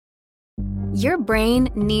Your brain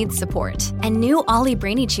needs support, and new Ollie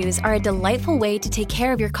Brainy Chews are a delightful way to take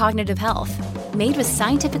care of your cognitive health. Made with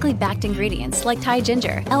scientifically backed ingredients like Thai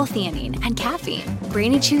ginger, L-theanine, and caffeine,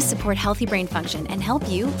 Brainy Chews support healthy brain function and help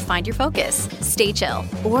you find your focus, stay chill,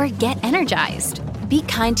 or get energized. Be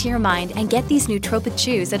kind to your mind and get these nootropic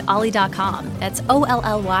chews at ollie.com. That's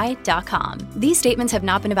OLLY.com. These statements have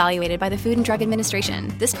not been evaluated by the Food and Drug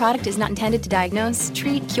Administration. This product is not intended to diagnose,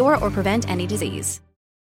 treat, cure, or prevent any disease.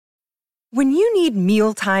 When you need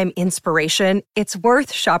mealtime inspiration, it's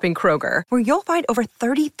worth shopping Kroger, where you'll find over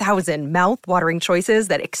 30,000 mouth-watering choices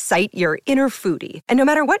that excite your inner foodie. And no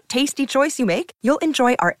matter what tasty choice you make, you'll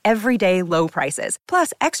enjoy our everyday low prices,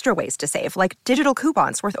 plus extra ways to save, like digital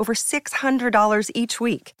coupons worth over $600 each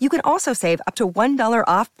week. You can also save up to $1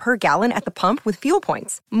 off per gallon at the pump with fuel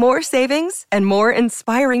points. More savings and more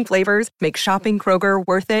inspiring flavors make shopping Kroger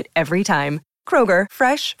worth it every time. Kroger,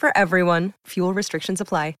 fresh for everyone. Fuel restrictions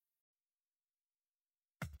apply.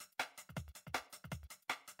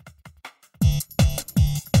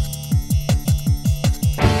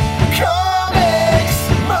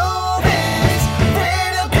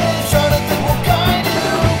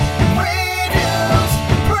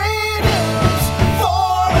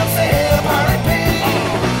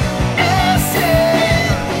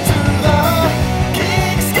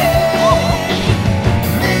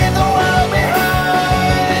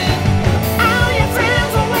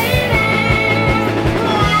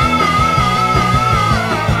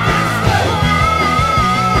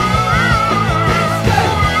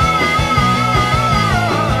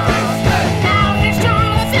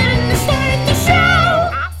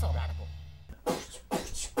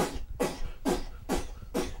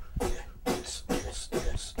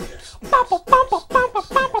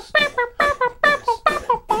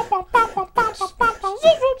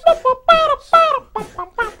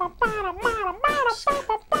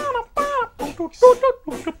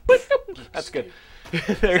 That's good.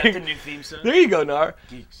 Is that the new theme song? There you go, Nar.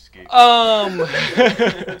 Geekscape.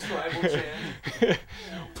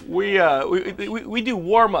 We do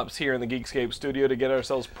warm-ups here in the Geekscape studio to get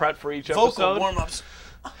ourselves prepped for each episode. Vocal warm-ups.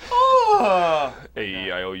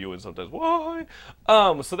 A-E-I-O-U and sometimes why.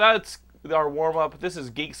 So that's our warm-up. This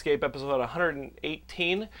is Geekscape episode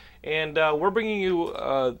 118, and we're bringing you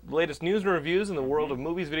the latest news and reviews in the world of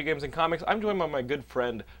movies, video games, and comics. I'm joined by my good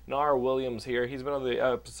friend Nar Williams here. He's been on the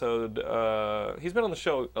episode. He's been on the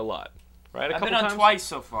show a lot, right? I've been on twice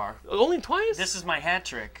so far. Only twice? This is my hat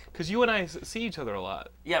trick. Because you and I see each other a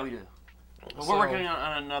lot. Yeah, we do. But we're working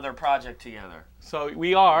on another project together. So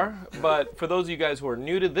we are, but for those of you guys who are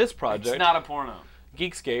new to this project, It's not a porno.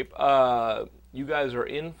 Geekscape, you guys are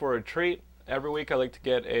in for a treat. Every week I like to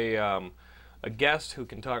get a guest who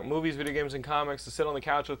can talk movies, video games, and comics to sit on the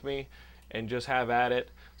couch with me and just have at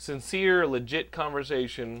it. Sincere, legit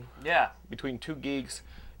conversation between two geeks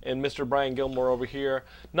and Mr. Brian Gilmore over here.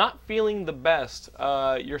 Not feeling the best.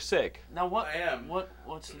 You're sick. Now what? I am.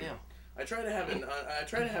 What's the deal? I try to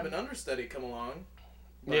have an understudy come along.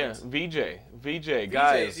 Yeah, VJ, VJ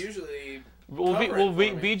guys. is usually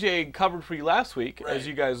VJ covered for you last week, Right. as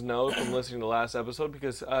you guys know from listening to the last episode,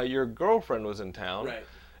 because your girlfriend was in town. Right.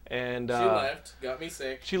 And She left, got me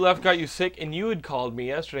sick. She left, got you sick, and you had called me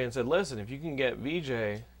yesterday and said, "Listen, if you can get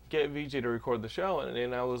VJ to record the show,"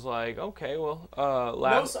 and I was like, "Okay, well,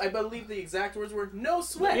 I believe the exact words were no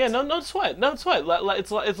sweat. Yeah, no sweat.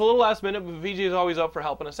 It's a little last minute, but VJ is always up for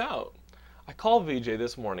helping us out." I called VJ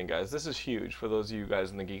this morning, guys. This is huge for those of you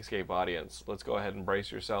guys in the Geekscape audience. Let's go ahead and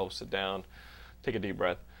brace yourselves, sit down, take a deep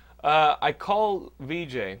breath. I called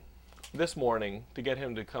VJ this morning to get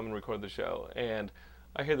him to come and record the show, and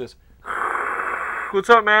I hear this, "What's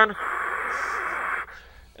up, man?"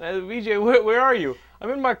 And I said, "VJ, where are you?" "I'm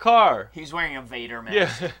in my car." He's wearing a Vader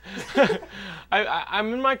mask. Yeah.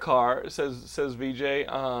 I'm in my car, says VJ.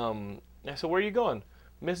 I said, "Where are you going?"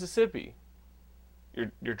 "Mississippi."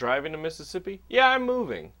 You're driving to Mississippi?" "Yeah, I'm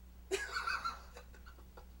moving."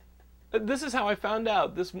 This is how I found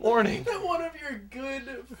out this morning. That one of your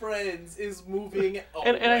good friends is moving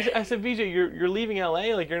away. And I said, "VJ, you're leaving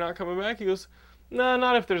LA? Like, you're not coming back?" He goes, "No,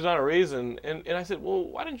 not if there's not a reason." And I said, "Well,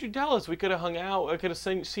 why didn't you tell us? We could have hung out. I could have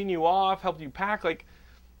seen you off, helped you pack, like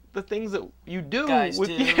the things that you do Guys with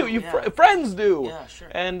do, you yeah. friends do." Yeah, sure.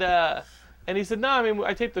 And he said, "No, I mean,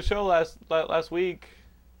 I taped the show last week."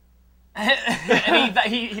 And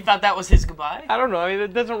he thought that was his goodbye? I don't know. I mean,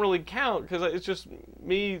 it doesn't really count because it's just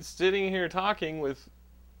me sitting here talking with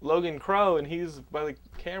Logan Crow, and he's by the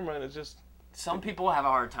camera, and it's just... Some people have a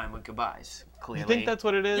hard time with goodbyes, clearly. You think that's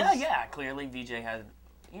what it is? Yeah, clearly VJ had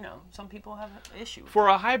some people have an issue. For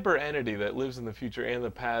a hyper entity that lives in the future and the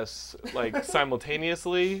past, like,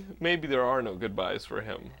 simultaneously, maybe there are no goodbyes for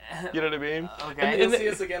him. You know what I mean? Okay. And he'll see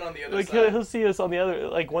us again on the other like, side. he'll see us on the other,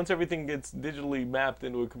 like, once everything gets digitally mapped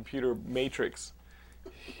into a computer matrix,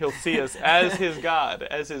 he'll see us as his God,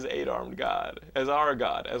 as his 8-armed God, as our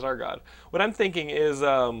God, as our God. What I'm thinking is,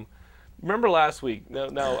 remember last week?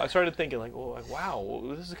 No, I started thinking, like, well, like, wow,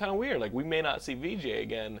 this is kind of weird. Like, we may not see VJ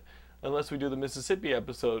again unless we do the Mississippi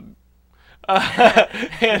episode.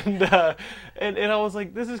 And I was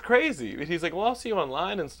like, this is crazy. And he's like, well, I'll see you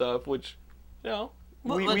online and stuff, which,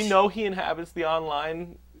 we know he inhabits the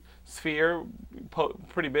online sphere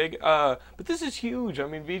pretty big. But this is huge. I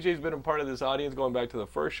mean, VJ's been a part of this audience going back to the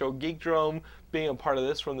first show, Geekdrome being a part of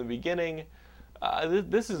this from the beginning.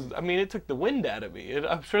 This is, I mean, it took the wind out of me.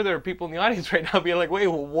 I'm sure there are people in the audience right now being like, wait,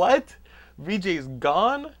 what? VJ's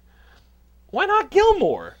gone? Why not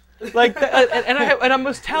Gilmore? Like, and I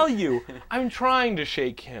must tell you, I'm trying to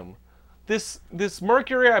shake him. This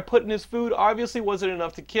mercury I put in his food obviously wasn't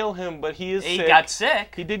enough to kill him, but he is sick. He got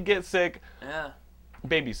sick. He did get sick. Yeah.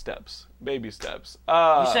 Baby steps. Baby steps.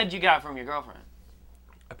 You said you got it from your girlfriend.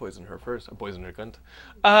 I poisoned her first. I poisoned her cunt.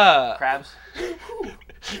 Crabs?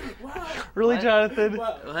 Wow. Really, What? Jonathan?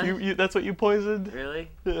 Wow. You that's what you poisoned?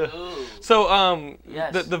 Really? Ugh. Ooh. So,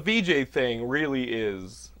 Yes. the VJ thing really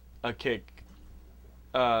is a kick.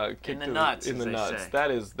 Kick In the to nuts, in as the they nuts. say.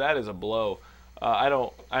 That is a blow. I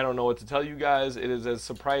don't know what to tell you guys. It is as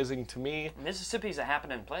surprising to me, Mississippi's a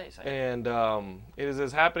happening place. and it is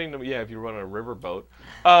as happening to me. Yeah, if you run a riverboat,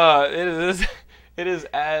 it is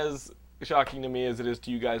as shocking to me as it is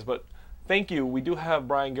to you guys. But thank you. We do have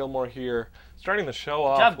Brian Gilmore here, starting the show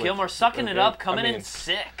off. Good job, with- Gilmore, sucking it up, coming I mean, in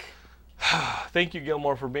sick. Thank you,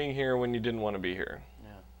 Gilmore, for being here when you didn't want to be here.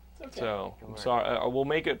 It's okay. So, I'm sorry. We'll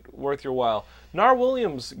make it worth your while. Nar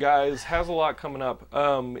Williams, guys, has a lot coming up.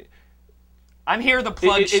 I'm here to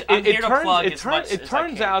plug. I'm here to plug as much It as I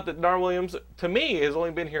turns can. out that Nar Williams, to me, has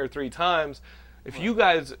only been here 3 times. If you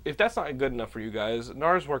guys, if that's not good enough for you guys,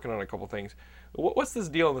 Nar's working on a couple things. What's this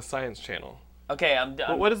deal on the Science Channel? Okay, I'm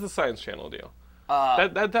done. What is the Science Channel deal?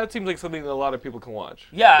 That seems like something that a lot of people can watch.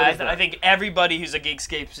 Yeah, What is I that? think everybody who's a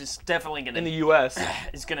Geekscape is definitely in the gonna U.S.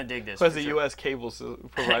 is gonna dig this. as for a sure. U.S. cable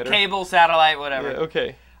provider. Cable, satellite, whatever. Yeah,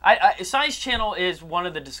 okay. Science Channel is one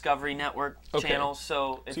of the Discovery Network Okay. channels,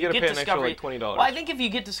 so if you gotta get pay an extra, Discovery, like, $20. Well, I think if you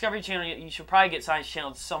get Discovery Channel, you should probably get Science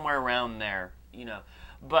Channel somewhere around there,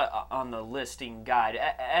 But on the listing guide,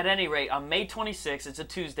 at any rate, on May 26th, it's a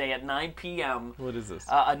Tuesday at 9 p.m. What is this?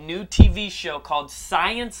 A new TV show called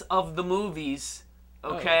Science of the Movies.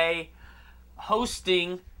 Okay,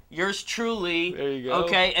 hosting yours truly. There you go.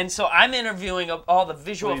 Okay, and so I'm interviewing all the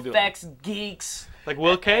visual What are you doing? effects geeks. Like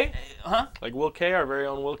Will Kay? Huh? Like Will Kay, our very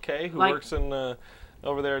own Will Kay, who Like- works in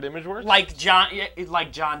over there at ImageWorks? Like John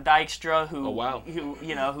Dykstra, who Oh, wow.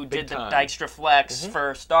 who Big did the time. Dykstra Flex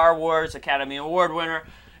for Star Wars, Academy Award winner.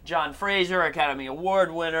 John Fraser, Academy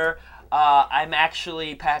Award winner. I'm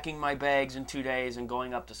actually packing my bags in 2 days and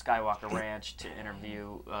going up to Skywalker Ranch to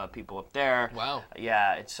interview people up there. Wow.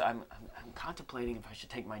 Yeah, I'm contemplating if I should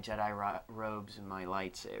take my Jedi robes and my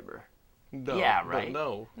lightsaber. No, Yeah, right.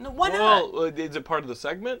 No. No, why not? Well, is it part of the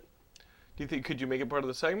segment? Do you think could you make it part of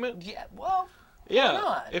the segment? Yeah, well, Yeah.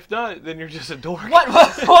 not? If not, then you're just a dork.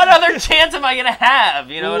 what other chance am I gonna have?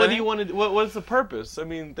 You know What what I do mean? you want to? What's the purpose? I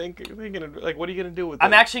mean, thinking of, like, what are you gonna do with it?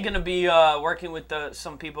 I'm actually going to be working with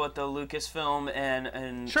some people at the Lucasfilm,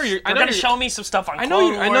 and Sure, they're I know going to you're- show me some stuff on I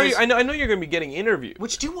Clone know Wars. I know you're gonna be getting interviewed.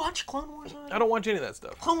 Which, do you watch Clone Wars? I don't watch any of that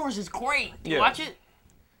stuff. Clone Wars is great. Do you Yeah. watch it?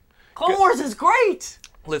 Clone Wars is great.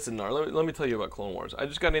 Listen, Nar, let me tell you about Clone Wars. I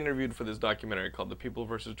just got interviewed for this documentary called "The People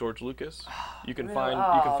versus George Lucas." You can find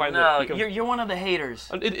no, it. you're one of the haters.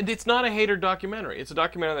 It's not a hater documentary. It's a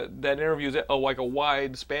documentary that interviews like a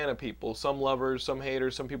wide span of people. Some lovers, some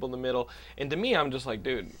haters, some people in the middle. And to me, I'm just like,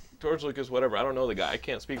 dude, George Lucas, whatever. I don't know the guy. I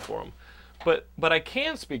can't speak for him. But I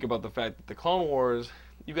can speak about the fact that the Clone Wars,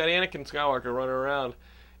 you've got Anakin Skywalker running around,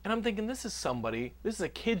 and I'm thinking, this is a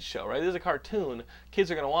kid's show, right? This is a cartoon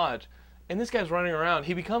kids are going to watch. And this guy's running around.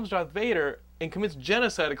 He becomes Darth Vader and commits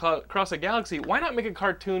genocide across a galaxy. Why not make a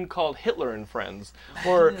cartoon called Hitler and Friends?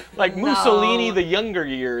 Or like Mussolini the Younger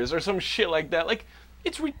Years or some shit like that. Like,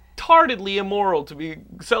 it's retardedly immoral to be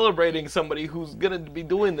celebrating somebody who's going to be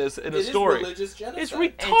doing this in a story. It is religious genocide. It's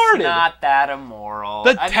retarded. It's not that immoral.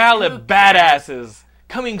 The I mean, Talib who badasses.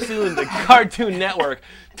 Coming soon to Cartoon Network.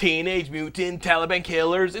 Teenage Mutant Taliban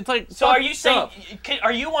Killers. It's like, So are you stuff. saying?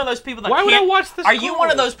 Are you one of those people that Why would I can't? watch this Are you one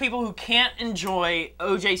of Clone Wars? those people who can't enjoy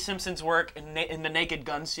O.J. Simpson's work in the Naked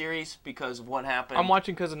Gun series because of what happened? I'm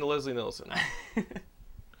watching because of Leslie Nielsen.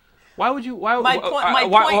 Why would you? Why? My point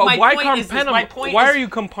Why is- are you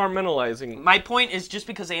compartmentalizing? My point is, just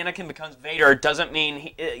because Anakin becomes Vader doesn't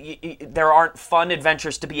mean there aren't fun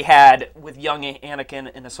adventures to be had with young Anakin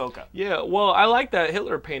and Ahsoka. Yeah, well, I like that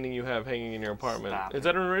Hitler painting you have hanging in your apartment. Stop Is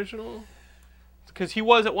that an original? Because he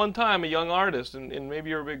was at one time a young artist, and maybe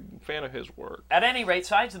you're a big fan of his work. At any rate,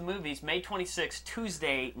 Sides of the Movies, May 26th,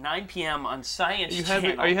 Tuesday, 9 p.m. on Science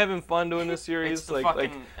Channel. Are you having fun doing this series? It's the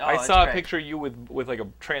fucking- I it's saw a great. picture of you with like a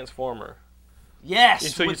transformer.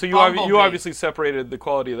 Yes. So with you Bumblebee. obviously separated the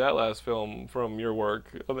quality of that last film from your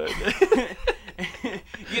work.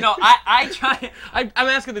 You know, I try. I'm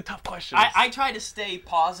asking the tough questions. I try to stay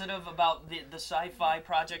positive about the sci-fi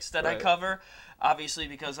projects that I Right. cover, obviously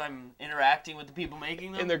because I'm interacting with the people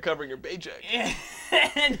making them. and they're covering your paycheck.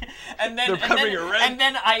 and then covering your rent. and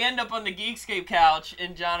then I end up on the Geekscape couch,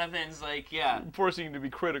 and Jonathan's like, yeah, Forcing you to be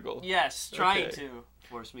critical. yes, trying Okay. to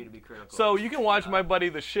force me to be critical. So you can watch my buddy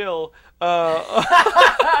The Shill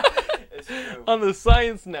It's true. on the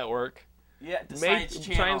Science Network. Yeah, the Science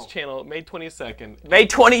Channel. May 22nd. May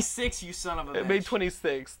 26th, you son of a bitch. May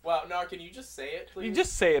 26th. Wow, Nar, can you just say it, please? You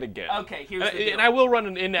just say it again. Okay, here's the deal. And I will run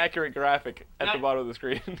an inaccurate graphic at Now- the bottom of the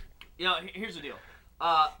screen. You know, here's the deal.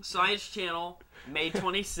 Science Channel, May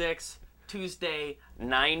 26th, Tuesday,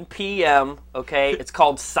 9 p.m., okay? It's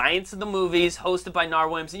called Science of the Movies, hosted by Nar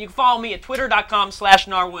Williams. And you can follow me at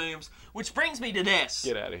twitter.com/Nar Williams, which brings me to this.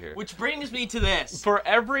 Get out of here. Which brings me to this. For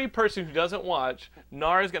every person who doesn't watch,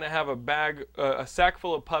 Nar is going to have a sack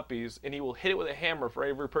full of puppies, and he will hit it with a hammer for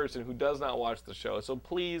every person who does not watch the show. So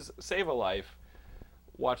please, save a life.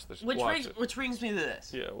 Watch the show. Which brings me to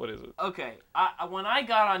this. Yeah, what is it? Okay, when I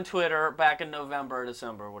got on Twitter back in November or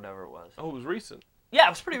December, whatever it was. Oh, it was recent. Yeah,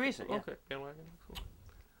 it was pretty recent. Yeah. Okay, bandwagon. Cool.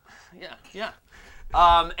 Yeah.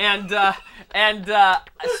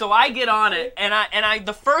 So I get on it, and I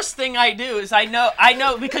the first thing I do is I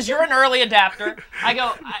know because you're an early adapter. I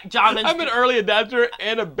go, Jonathan. I'm an early adapter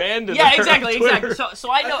and abandoner. Yeah, exactly. on Twitter. So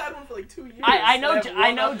I know. I've had one for like 2 years. I know have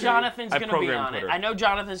one update. Jonathan's I gonna be programmed on it. Twitter. I know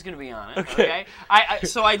Jonathan's gonna be on it. Okay. Okay.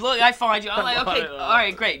 So I look, I find you. I'm like, I'm on okay, it. all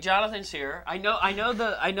right, great. Jonathan's here. I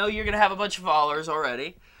know you're gonna have a bunch of followers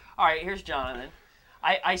already. All right, here's Jonathan.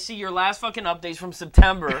 I see your last fucking updates from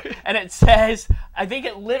September, and it says, I think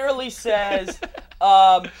it literally says,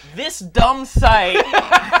 this dumb site,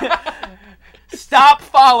 stop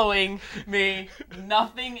following me,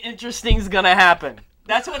 nothing interesting's gonna happen.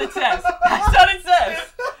 That's what it says. That's what it says.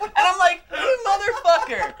 And I'm like, you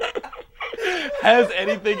motherfucker. Has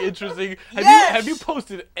anything interesting? Yes! Have you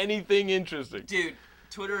posted anything interesting? Dude,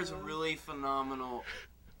 Twitter is a really phenomenal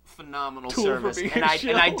Tool for service, being and a I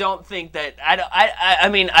shill. don't think that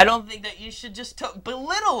I don't think that you should just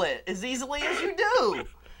belittle it as easily as you do.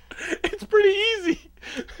 It's pretty easy.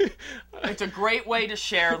 It's a great way to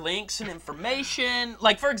share links and information.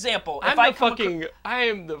 Like, for example, if I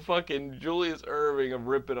am the fucking Julius Irving of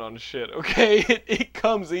ripping on shit, okay? It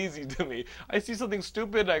comes easy to me. I see something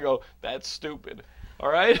stupid and I go, that's stupid.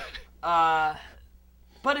 All right?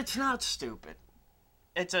 but it's not stupid.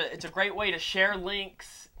 It's a great way to share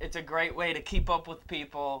links. It's a great way to keep up with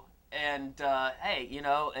people. And hey, you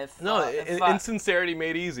know, if insincerity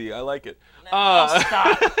made easy. I like it.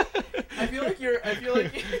 Stop. I feel like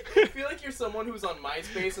you're someone who's on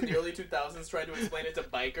MySpace in the early 2000s trying to explain it to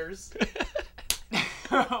bikers.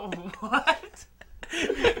 What?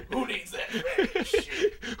 Who needs that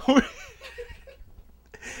shit?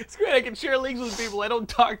 It's great. I can share links with people I don't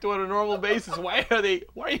talk to on a normal basis. Why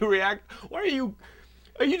are you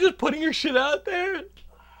just putting your shit out there?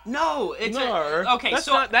 No, it's okay.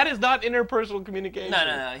 That is not interpersonal communication.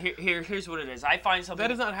 No. Here's what it is. I find something.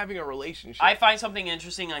 That is not having a relationship. I find something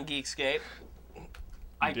interesting on Geekscape.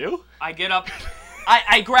 You do? I get up,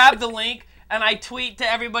 I grab the link, and I tweet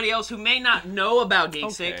to everybody else who may not know about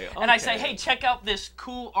Geekscape, and I say, hey, check out this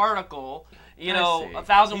cool article. You know, see.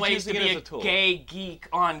 1,000 He's ways to using it be as a a tool. gay geek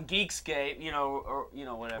on Geekscape. You know, or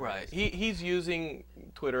whatever. Right. He's using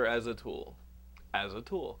Twitter as a tool.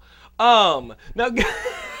 Now.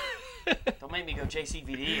 Don't make me go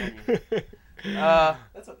JCVD on you.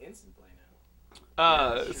 That's on Instant Play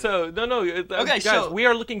now. Guys, so- we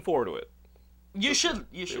are looking forward to it. You should.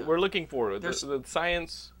 We're looking forward to it. There's- The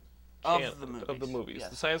science Of the movies. of the movies. Yes.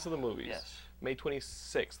 The science of the movies. Yes. May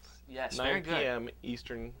 26th. Yes, 9 very good. p.m.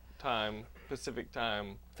 Eastern Time, Pacific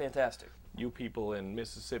Time. Fantastic. You people in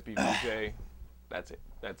Mississippi, VJ, that's it.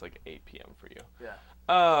 That's like 8 p.m. for you. Yeah.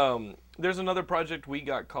 There's another project we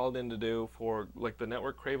got called in to do for like the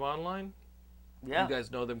network Crave Online. Yeah. You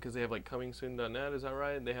guys know them because they have like comingsoon.net, is that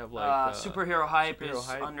right? They have like Superhero Hype Superhero is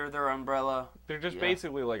Hype. under their umbrella. They're just Yeah.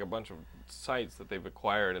 basically like a bunch of sites that they've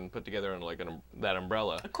acquired and put together in like that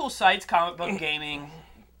umbrella. Cool sites, comic book gaming,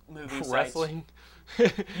 movie sites. Wrestling.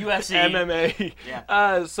 UFC. MMA.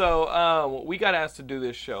 Yeah. So we got asked to do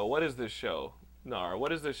this show. What is this show? Nar,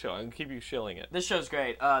 what is this show? I can keep you shilling it. This show's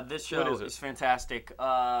great. This show What is it? is fantastic.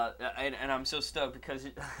 And I'm so stoked because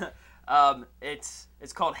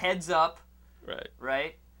it's called Heads Up, Right.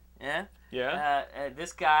 right? Yeah? Yeah?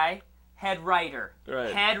 This guy, head writer.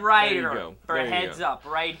 Right. Head There writer you go. for There you Heads go. Up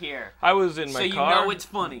right here. I was in my So you car. know it's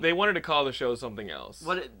funny. They wanted to call the show something else.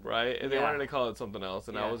 What it- right? And they yeah. wanted to call it something else,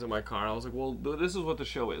 and I Yeah. was in my car, and I was like, well, this is what the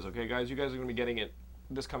show is, okay, guys? You guys are going to be getting it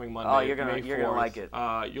this coming Monday. Oh, you're gonna May you're gonna 4th. like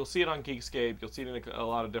it. You'll see it on Geekscape. You'll see it in a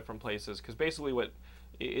lot of different places, because basically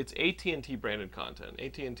it's AT&T branded content.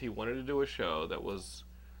 AT&T wanted to do a show that was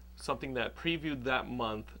something that previewed that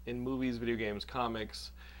month in movies, video games,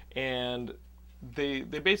 comics, and they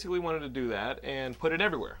basically wanted to do that and put it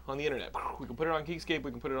everywhere on the internet. We can put it on Geekscape.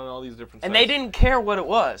 We can put it on all these different And sites. they didn't care what it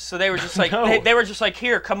was. So they were just like, No. they were just like,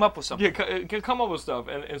 here, come up with something. Yeah, come up with stuff,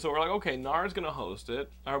 and so we're like, okay, Nar's gonna host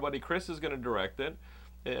it. Our buddy Chris is gonna direct it,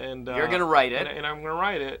 and You're gonna write it. and I'm gonna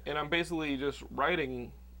write it, and I'm basically just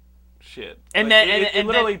writing shit. And Like, then- it and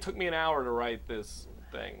literally then- took me an hour to write this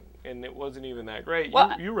thing, and it wasn't even that great.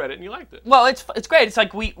 Well, you read it and you liked it. Well, it's great. It's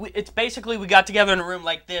like it's basically we got together in a room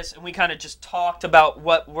like this and we kind of just talked about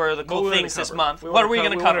what were the cool we're gonna things this cover. month. We What wanna are we co-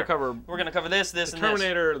 going to we cover? wanna cover We're going to cover this, and this.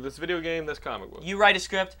 Terminator, this video game, this comic book. You write a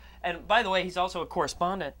script, and by the way, he's also a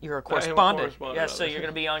correspondent. You're a I am a correspondent. correspondent Yeah, on so this. you're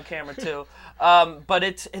going to be on camera too. But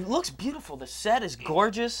it looks beautiful. The set is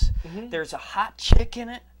gorgeous. There's a hot chick in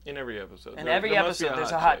it. In every episode. In There- every there must be episode,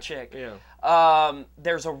 there's a hot chick.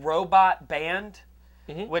 There's a robot band,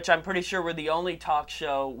 which I'm pretty sure we're the only talk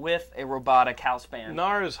show with a robotic house band.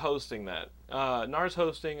 Nar is hosting that. Nar's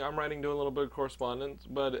hosting. I'm writing, doing a little bit of correspondence,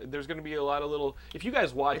 but there's going to be a lot of little. If you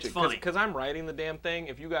guys watch It's it, funny. because I'm writing the damn thing.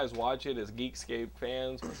 If you guys watch it as Geekscape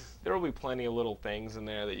fans, there will be plenty of little things in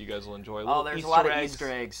there that you guys will enjoy. Little Oh, there's Easter a lot of eggs,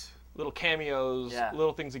 Easter eggs. little cameos, Yeah.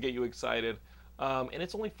 little things that get you excited. And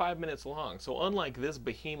it's only 5 minutes long. So unlike this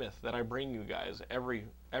behemoth that I bring you guys every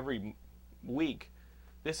week,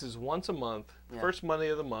 this is once a month, first Monday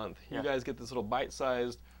of the month. You Yeah. guys get this little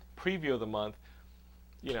bite-sized preview of the month,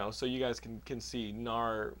 so you guys can see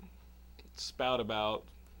Nar spout about,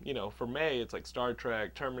 for May, it's like Star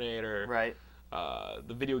Trek, Terminator, Right.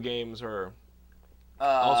 the video games, or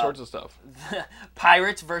all sorts of stuff.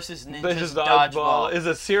 Pirates versus Ninjas This is Dodgeball. is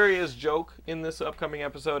a serious joke in this upcoming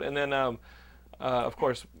episode, and then of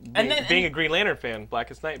course, being a Green Lantern fan,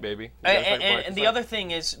 Blackest Night, baby. You guys like And Blackest the Night. other thing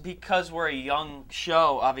is, because we're a young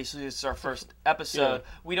show, obviously this is our first episode,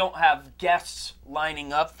 Yeah. we don't have guests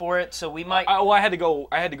lining up for it, so we might I had to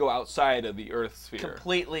go outside of the Earth sphere.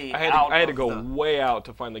 completely I had to go way out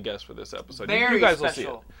to find the guest for this episode. You Very guys will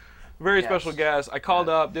special. see it. Very Yes. special guest. I called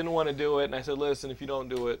up, didn't want to do it, and I said, listen, if you don't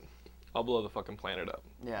do it, I'll blow the fucking planet up.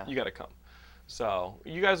 Yeah. You got to come. So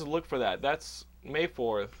you guys look for that. That's May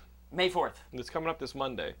 4th. May 4th. It's coming up this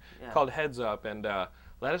Monday. Yeah. Called Heads Up, and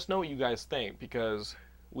let us know what you guys think, because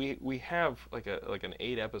we have like an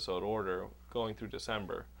 8-episode order going through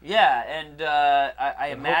December. Yeah, and I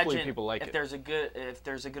And hopefully imagine people like if it. there's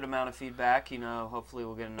a good amount of feedback, hopefully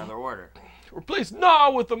we'll get another order. Replace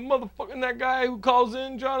with the motherfucking that guy who calls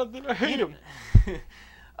in, Jonathan. I hate him.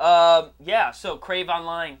 Yeah, so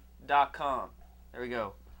craveonline.com. There we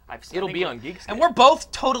go. It'll be on Geekscape. And we're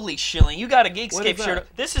both totally shilling. You got a What Geekscape is shirt.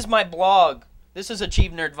 that? This is my blog. This is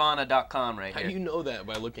AchieveNerdvana.com right How here. do you know that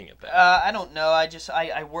by looking at that? I don't know.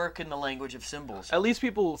 I work in the language of symbols. At least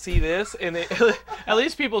people see this, and they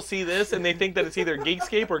think that it's either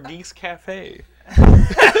Geekscape or Geeks Cafe.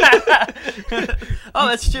 Oh,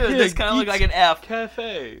 that's true. It does kind of look like an F.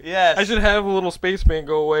 Cafe. Yes. I should have a little spaceman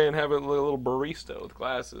go away and have a little barista with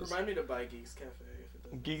glasses. Remind me to buy Geeks Cafe. If it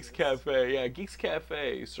doesn't Geeks exist. Cafe, yeah, Geeks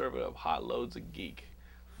Cafe, serving up hot loads of geek.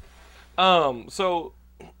 So,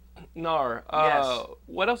 Nar, Yes.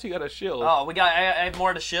 what else you got to shill? Oh, I have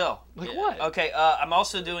more to show. Like what? Okay, I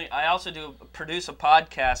also produce a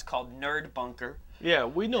podcast called Nerd Bunker. Yeah,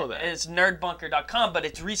 we know that. It's nerdbunker.com, but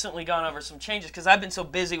it's recently gone over some changes because I've been so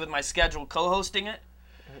busy with my schedule co-hosting it.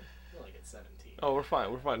 You're like at 17. Oh, we're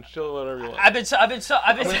fine. Chill whatever you want. I've been so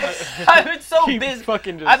Keep busy.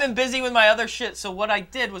 fucking just- I've been busy with my other shit. So what I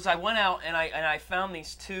did was I went out and I found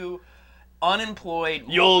these two unemployed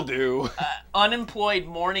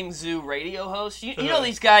morning zoo radio hosts. You know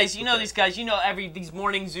these guys. You know these guys. You know these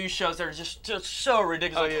morning zoo shows that are just so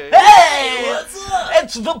ridiculous. Oh, yeah, yeah. Hey, what's up?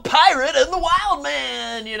 It's the pirate and the wild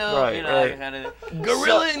man. Right. Kind of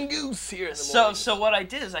Gorilla and Goose here in the morning. So what I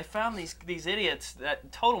did is I found these idiots,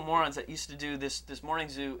 that total morons that used to do this morning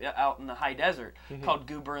zoo out in the high desert called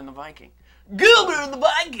Goober and the Viking. Goober and the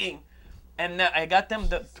Viking, and I got them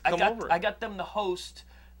to come over. I got them to host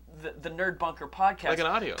the Nerd Bunker podcast. Like an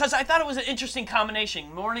audio. Because I thought it was an interesting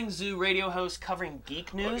combination. Morning Zoo radio host covering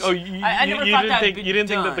geek news. Oh, I never thought that would be you didn't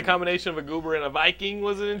think that the done. combination of a goober and a Viking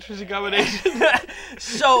was an interesting combination?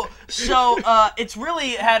 So it's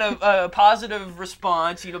really had a positive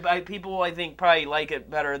response. You know, people I think probably like it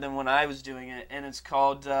better than when I was doing it, and it's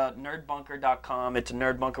called nerdbunker.com. It's a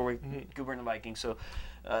Nerd Bunker with Goober and the Viking. So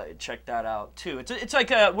check that out too. It's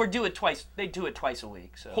like we do it twice. They do it twice a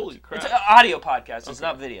week. So Holy crap. It's an audio podcast. It's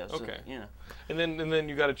not video. So, Okay. you know. And then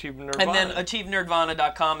you got Achieve Nerdvana. And then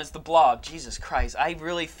AchieveNerdvana.com is the blog. Jesus Christ, I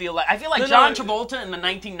feel like No, John no. Travolta in the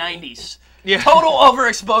 1990s. Yeah. Total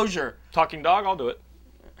overexposure. Talking Dog, I'll do it.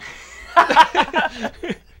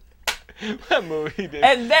 That movie did.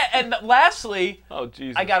 And lastly, Oh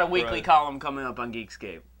Jesus! I got a weekly Christ. column coming up on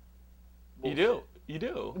Geekscape. You do. You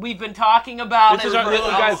do. We've been talking about This is it our, for,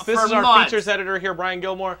 guys. This for is our months. features editor here, Brian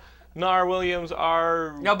Gilmore. Nar Williams,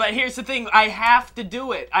 our. No, but here's the thing. I have to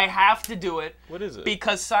do it. What is it?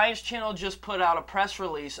 Because Science Channel just put out a press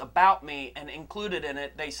release about me, and included in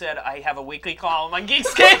it, they said I have a weekly column on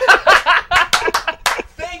Geekscape.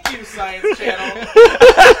 Thank you, Science Channel.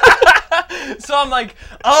 So I'm like,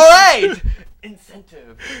 all right,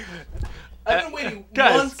 incentive. I've been waiting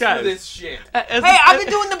guys, months for this shit. Hey, I've been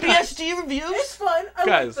doing the BSG reviews. It's fun. I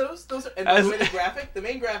Guys, like those. Those are, and as- the way the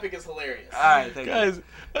main graphic is hilarious. All right, thank you. Guys,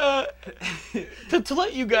 to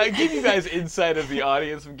let you guys give you guys insight of the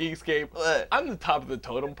audience of Geekscape, What? I'm the top of the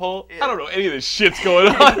totem pole. I don't know any of this shit's going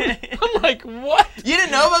on. I'm like, what? You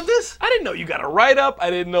didn't know about this? I didn't know you got a write up. I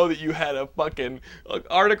didn't know that you had a fucking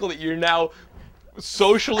article that you're now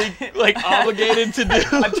socially obligated to do.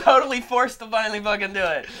 I'm totally forced to finally fucking do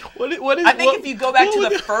it. What is? I think if you go back to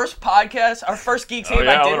the first podcast, our first Geekscape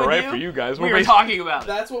yeah, I I did wanna with write you, for you guys. we We're were basi- talking about.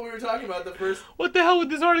 That's what we were talking about. The first. What the hell would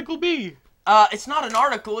this article be? It's not an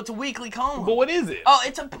article; it's a weekly column. But what is it? Oh,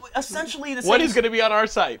 it's essentially the same. What is going to be on our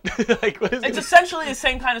site? What is It's gonna- essentially the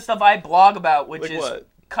same kind of stuff I blog about, which Like is what?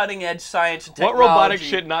 cutting edge science and What technology. robotic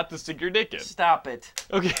shit not to stick your dick in? Stop it.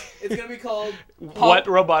 Okay. It's gonna be called. What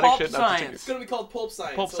robotic pulp shit not to stick science. It's gonna be called pulp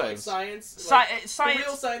science. Pulp so science. like science. Science. The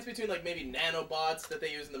real science between like maybe nanobots that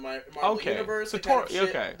they use in the Marvel Okay. universe. So the kind of shit,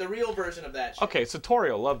 okay. The real version of that shit. Okay,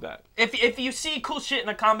 Sartorial, love that. If you see cool shit in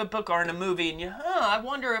a comic book or in a movie, and I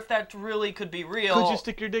wonder if that really could be real. Could you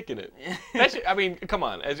stick your dick in it? That shit, I mean, come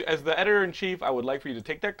on. As the editor-in-chief, I would like for you to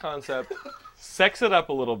take that concept, sex it up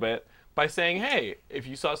a little bit by saying, hey, if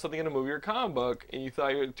you saw something in a movie or comic book and you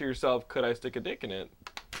thought to yourself, could I stick a dick in it?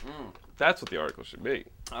 That's what the article should be.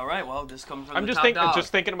 All right, well, this comes from I'm the just top dog.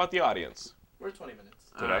 thinking about the audience. We're at 20 minutes.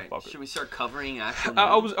 All Did I right, fuck it? should we start covering actual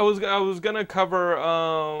I news? was gonna cover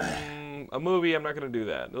a movie. I'm not gonna do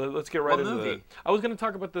that. Let's get right What into movie? it. I was gonna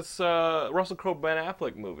talk about this Russell Crowe Ben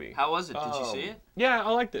Affleck movie. How was it? Did you see it? Yeah, I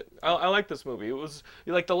liked it. I liked this movie. It was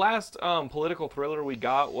like the last political thriller we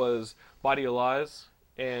got was Body of Lies,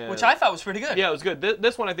 and Which I thought was pretty good. yeah, it was good.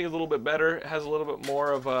 This one I think is a little bit better. It has a little bit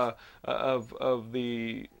more of of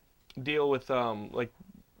the deal with like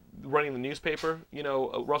running the newspaper. You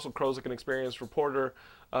know, Russell Crowe's like an experienced reporter.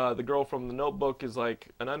 The girl from The Notebook is like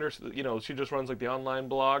she just runs like the online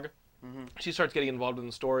blog. Mm-hmm. She starts getting involved in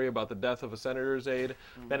the story about the death of a senator's aide.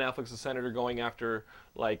 Mm-hmm. Ben Affleck's a senator going after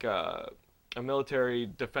like a military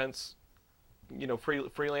defense,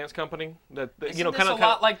 freelance company that Isn't this a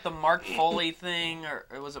lot like the Mark Foley thing, or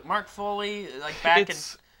was it Mark Foley? Like back in.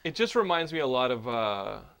 It just reminds me a lot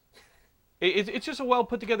of. It's just a well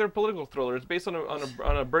put together political thriller. It's based on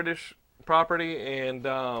a British property, and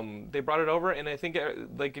they brought it over. And I think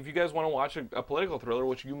like if you guys want to watch a political thriller,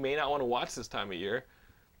 which you may not want to watch this time of year,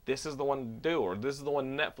 this is the one to do, or this is the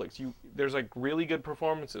one Netflix. There's like really good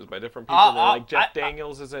performances by different people. Like Jeff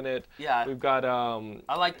Daniels is in it. Yeah. We've got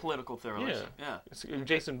I like political thrillers. Yeah.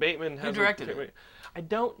 Jason Bateman has. Who directed it? I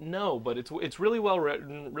don't know, but it's really well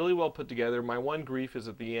written, really well put together. My one grief is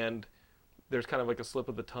at the end. There's kind of like a slip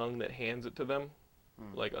of the tongue that hands it to them.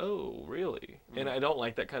 Like, oh, really? And I don't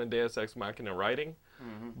like that kind of Deus Ex Machina writing.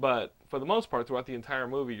 But for the most part, throughout the entire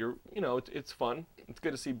movie, it's fun. It's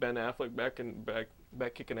good to see Ben Affleck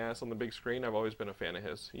back kicking ass on the big screen. I've always been a fan of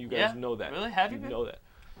his. You guys know that. Really? Have you been? know that.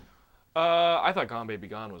 I thought Gone Baby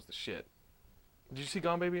Gone was the shit. Did you see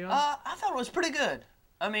Gone Baby Gone? I thought it was pretty good.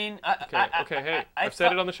 I mean, Hey, I've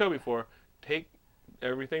said it on the show before. Take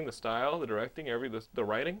everything, the style, the directing, the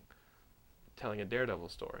writing, telling a Daredevil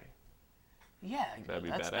story. Yeah, That'd be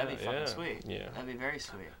that'd be badass. fucking Yeah. sweet. Yeah. That'd be very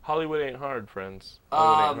sweet. Hollywood ain't hard, friends.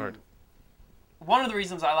 Hollywood ain't hard. One of the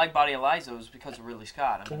reasons I like Body of Lies though is because of Ridley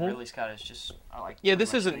Scott. I mean, Ridley Scott is just I like. Yeah, pretty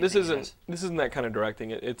this much isn't anything he does. that kind of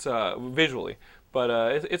directing. It's visually, but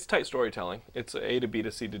it's tight storytelling. It's A to B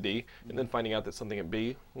to C to D, and then finding out that something at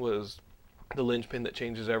B was the linchpin that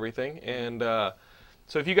changes everything. And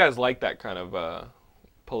So if you guys like that kind of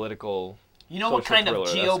political, You know what social kind of thriller,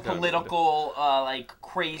 that's the kind of geopolitical, like,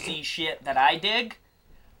 crazy shit that I dig?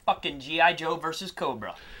 Fucking G.I. Joe versus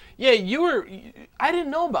Cobra. Yeah, I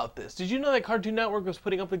didn't know about this. Did you know that Cartoon Network was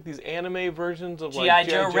putting up like these anime versions of like G.I.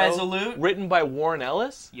 Joe Resolute? written by Warren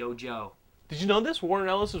Ellis? Yo, Joe. Did you know this? Warren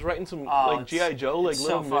Ellis was writing some Oh, like G.I. Joe, like it's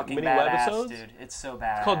little so fucking mini badass, webisodes. dude. It's so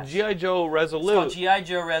badass. It's called G.I. Joe Resolute. It's called G.I.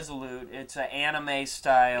 Joe Resolute. It's an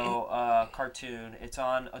anime-style cartoon. It's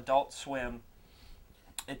on Adult Swim.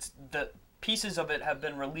 The pieces of it have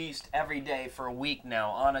been released every day for a week now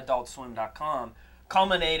on AdultSwim.com,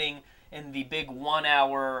 culminating in the big 1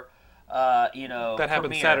 hour, That happens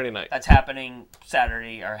premiere Saturday night. That's happening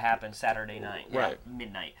happened Saturday night. Yeah, Right.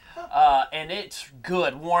 midnight. And it's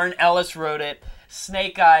good. Warren Ellis wrote it.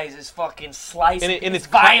 Snake Eyes is fucking slicing. And it's it's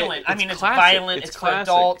cla- violent. it's It's classic. violent. It's It's for classic.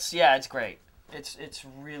 adults. Yeah, it's great. It's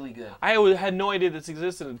really good. I had no idea this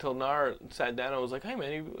existed until Nar sat down and was like, hey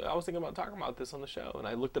man, I was thinking about talking about this on the show. And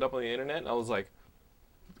I looked it up on the internet and I was like,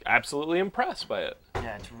 absolutely impressed by it.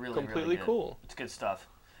 Yeah, it's really, Completely really good. cool. It's good stuff.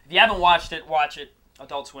 If you haven't watched it, watch it.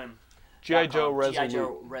 Adult Swim. G.I. Joe G.I. Resolute.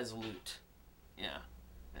 Joe Resolute. Yeah.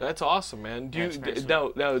 That's awesome, man. Yeah, it's very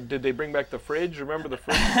sweet. Now, did they bring back the fridge? Remember the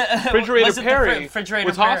fridge? Refrigerator Was it the Perry Refrigerator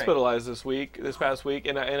was Perry? hospitalized this past week,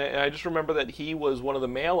 and I just remember that he was one of the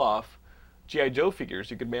mail-off G.I. Joe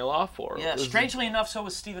figures you could mail off for. Yeah, It was- strangely enough, so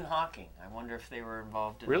was Stephen Hawking. I wonder if they were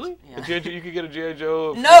involved in Really? this. A G.I. Joe, you could get a G.I. Joe.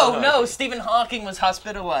 of No, Stephen no, Hawking. Stephen Hawking was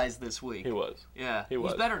hospitalized this week. He was. Yeah, He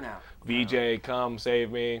was. He's better now. VJ, come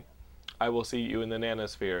save me. I will see you in the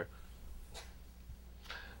nanosphere.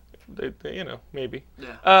 Maybe.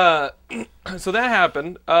 Yeah. So that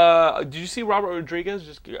happened. Did you see Robert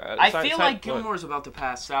Rodriguez? I feel like Gilmore's about to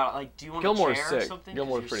pass out. Like, do you want Gilmore's a chair or sick. something? 'Cause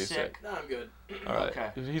Gilmore's you're pretty sick. No, I'm good. All right.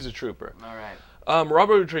 Okay. He's a trooper. All right.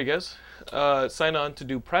 Robert Rodriguez signed on to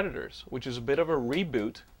do Predators, which is a bit of a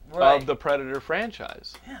reboot Right. of the Predator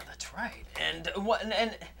franchise. Yeah, that's right. And what?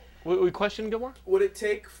 And We question Gilmore? Would it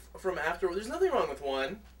take from after? There's nothing wrong with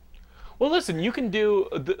one. Well, listen, you can do.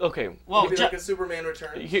 Okay. well, Maybe like a Superman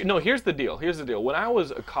Returns. Here's the deal. When I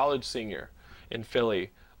was a college senior in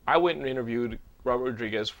Philly, I went and interviewed Robert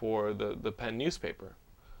Rodriguez for the Penn newspaper.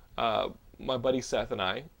 My buddy Seth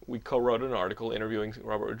and we co-wrote an article interviewing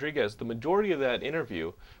Robert Rodriguez. The majority of that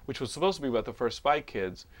interview, which was supposed to be about the first Spy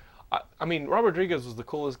Kids, I mean, Robert Rodriguez was the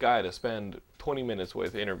coolest guy to spend 20 minutes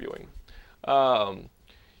with interviewing.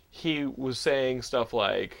 He was saying stuff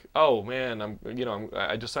like, "Oh man,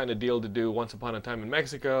 I just signed a deal to do Once Upon a Time in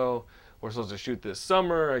Mexico. We're supposed to shoot this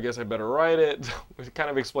summer. I guess I better write it." It kind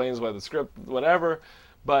of explains why the script, whatever.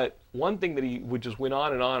 But one thing that he would just went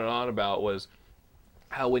on and on and on about was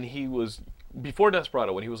how when he was before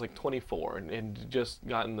Desperado, when he was like 24 and just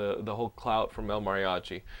gotten the whole clout from El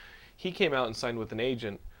Mariachi, he came out and signed with an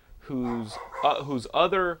agent whose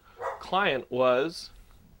other client was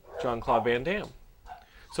Jean-Claude Van Damme.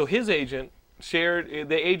 So his agent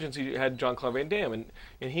the agency had Jean-Claude Van Damme,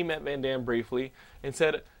 and he met Van Damme briefly and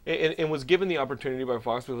said, and was given the opportunity by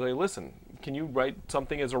Fox to say, listen, can you write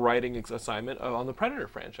something as a writing assignment on the Predator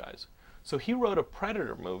franchise? So he wrote a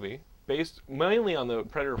Predator movie based mainly on the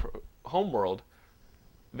Predator homeworld.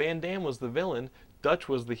 Van Damme was the villain, Dutch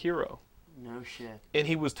was the hero. no shit. And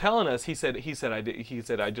he was telling us, he said I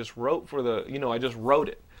just wrote I just wrote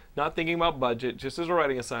it, not thinking about budget, just as a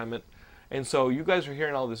writing assignment. And so you guys are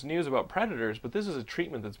hearing all this news about Predators, but this is a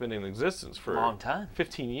treatment that's been in existence for Long time.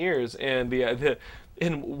 15 years. And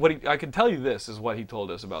I can tell you this is what he told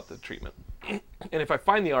us about the treatment. And if I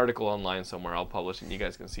find the article online somewhere, I'll publish it, and you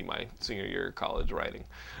guys can see my senior year of college writing.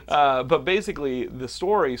 But basically, the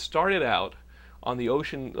story started out on the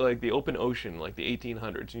ocean, like the open ocean, like the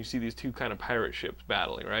 1800s. And you see these two kind of pirate ships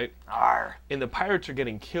battling, right? Arr. And the pirates are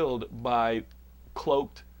getting killed by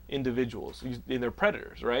cloaked individuals, and they're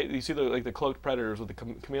predators, right? You see the cloaked predators with the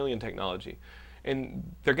chameleon technology,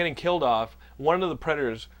 and they're getting killed off. One of the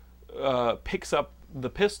predators picks up the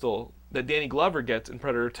pistol that Danny Glover gets in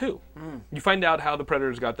Predator 2. You find out how the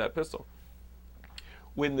predators got that pistol.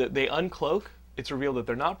 When they uncloak, it's revealed that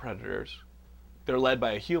they're not predators. They're led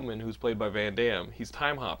by a human who's played by Van Damme. He's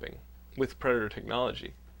time hopping with Predator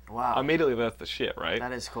technology. Wow. Immediately, that's the shit, right?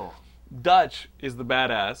 That is cool. Dutch is the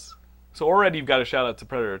badass. So already you've got a shout out to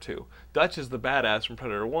Predator 2. Dutch is the badass from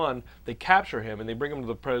Predator 1. They capture him and they bring him to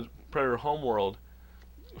the Predator homeworld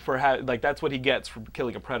for that's what he gets for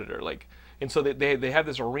killing a predator. And so they have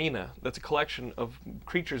this arena that's a collection of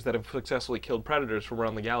creatures that have successfully killed predators from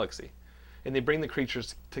around the galaxy. and they bring the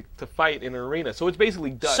creatures to fight in an arena. So it's basically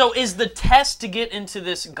Dutch. So is the test to get into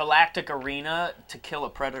this galactic arena to kill a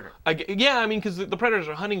predator? Yeah, I mean, because the predators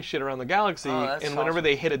are hunting shit around the galaxy, that's and whenever awesome.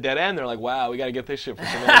 they hit a dead end, they're like, wow, we got to get this shit for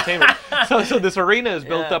some entertainment. so this arena is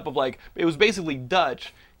built up of, like, it was basically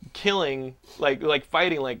Dutch killing, like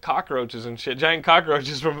fighting like cockroaches and shit, giant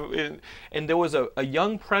cockroaches and there was a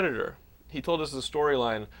young predator. He told us the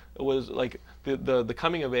storyline. It was like the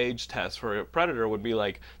coming of age test for a predator would be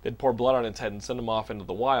like they'd pour blood on its head and send him off into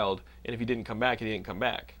the wild, and if he didn't come back, he didn't come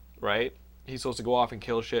back, right? He's supposed to go off and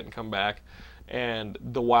kill shit and come back, and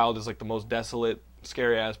the wild is like the most desolate,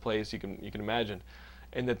 scary ass place you can imagine,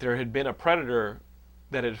 and that there had been a predator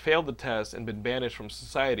that had failed the test and been banished from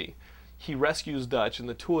society. He rescues Dutch, and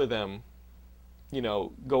the two of them, you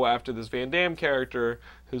know, go after this Van Damme character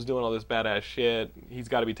who's doing all this badass shit. He's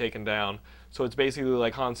got to be taken down. So it's basically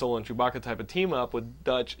like Han Solo and Chewbacca type of team up with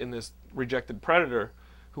Dutch and this rejected predator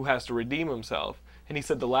who has to redeem himself. And he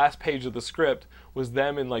said the last page of the script was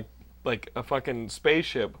them in like a fucking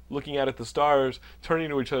spaceship looking out at the stars, turning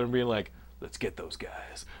to each other and being like, let's get those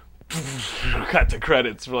guys. Cut to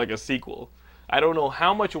credits for like a sequel. I don't know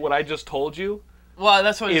how much of what I just told you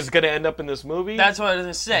is going to end up in this movie. That's what I was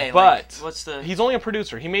going to say. But like, what's the? He's only a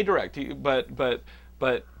producer. He may direct.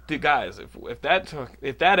 But dude, guys, if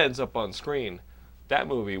that ends up on screen, that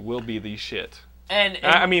movie will be the shit. And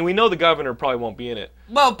I mean, we know the governor probably won't be in it.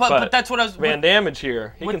 Well, but that's what I was. Van Damme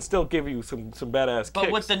here. He can still give you some badass But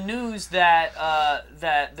kicks. with the news that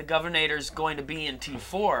that the governor's going to be in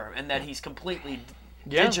T4 and that he's completely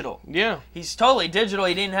digital. Yeah. He's totally digital.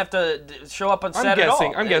 He didn't have to show up on set at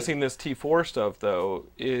all. I'm guessing this T4 stuff, though,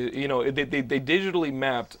 is, you know, they digitally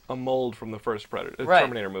mapped a mold from the first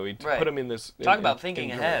Terminator movie to put him in this. Talk about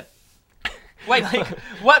thinking ahead. Wait, like,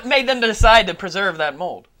 what made them decide to preserve that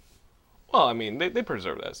mold? Well, I mean, they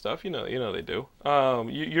preserve that stuff. You know they do.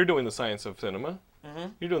 You're doing the science of cinema. Mm-hmm.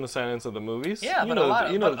 You're doing the science of the movies. Yeah,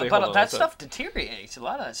 but that stuff deteriorates. A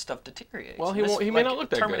lot of that stuff deteriorates. Well, he may not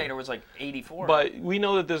look that good. Terminator was like 84. But we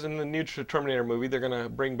know that there's in the new Terminator movie, they're going to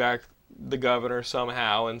bring back the governor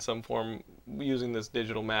somehow in some form using this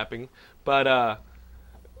digital mapping. But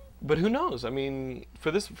who knows? I mean,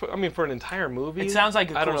 for an entire movie, it sounds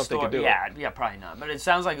like a cool story. I don't know if they could do it. Yeah, probably not. But it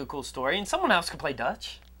sounds like a cool story, and someone else could play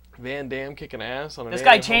Dutch. Van Damme kicking ass on an This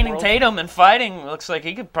guy Channing Tatum and fighting looks like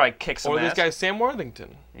he could probably kick some ass. Or this guy Sam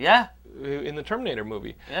Worthington. Yeah. In the Terminator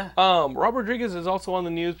movie. Yeah. Rob Rodriguez is also on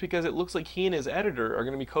the news because it looks like he and his editor are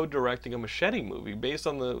going to be co-directing a Machete movie based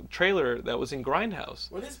on the trailer that was in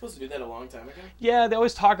Grindhouse. Were they supposed to do that a long time ago? Yeah, they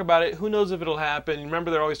always talk about it. Who knows if it'll happen?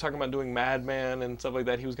 Remember, they're always talking about doing Madman and stuff like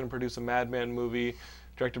that. He was going to produce a Madman movie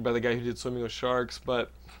directed by the guy who did Swimming with Sharks,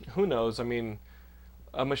 but who knows? I mean,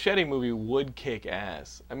 a Machete movie would kick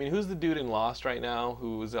ass. I mean, who's the dude in Lost right now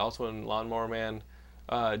who is also in Lawnmower Man?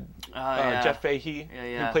 Jeff Fahey,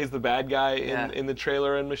 who plays the bad guy in the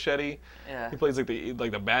trailer in Machete. Yeah. He plays like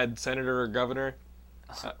the bad senator or governor.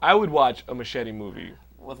 I would watch a Machete movie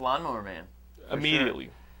with Lawnmower Man immediately.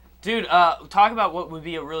 Sure. Dude, talk about what would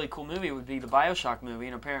be a really cool movie. Would be the BioShock movie,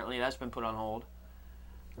 and apparently that's been put on hold.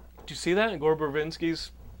 Did you see that? Gore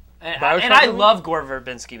Verbinski's BioShock and I movie? Love Gore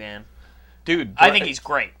Verbinski, man. Dude, I think he's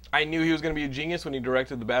great. I knew he was going to be a genius when he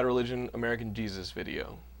directed the Bad Religion American Jesus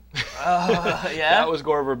video. Yeah? That was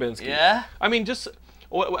Gore Verbinski. Yeah? I mean,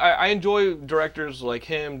 I enjoy directors like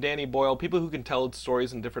him, Danny Boyle, people who can tell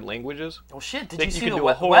stories in different languages. Oh, shit. Did you see the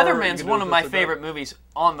Weatherman's one of my favorite movies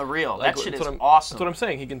on the reel. That shit is awesome. That's what I'm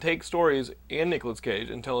saying. He can take stories and Nicolas Cage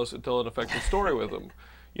and tell an effective story with them.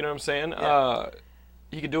 You know what I'm saying? Yeah.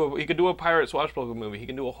 He could do a pirate swashbuckler movie. He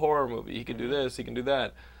can do a horror movie. He can do this. He can do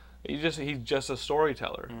that. He's just a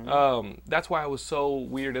storyteller. Mm-hmm. That's why I was so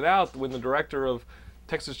weirded out when the director of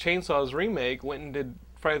Texas Chainsaw's remake went and did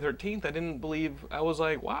Friday the 13th. I didn't believe. I was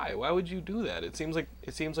like, why? Why would you do that? It seems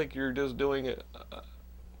like you're just doing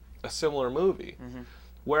a similar movie. Mm-hmm.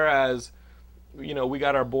 Whereas, you know, we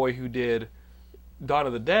got our boy who did Dawn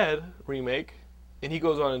of the Dead remake, and he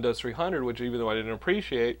goes on and does 300, which even though I didn't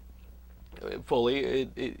appreciate fully,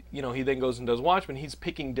 you know, he then goes and does Watchmen. He's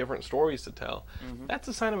picking different stories to tell. Mm-hmm. That's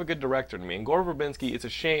a sign of a good director to me. And Gore Verbinski, it's a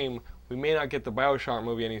shame we may not get the BioShock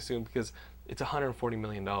movie any soon because it's a $140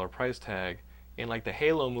 million price tag. And like the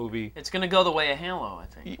Halo movie, it's going to go the way of Halo, I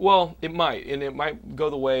think. Well, it might, and it might go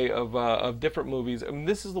the way of different movies. I mean,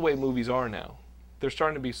 this is the way movies are now. They're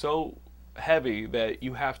starting to be so heavy that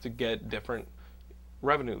you have to get different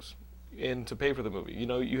revenues in to pay for the movie. You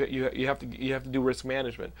know, you have to do risk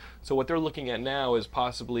management. So what they're looking at now is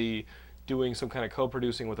possibly doing some kind of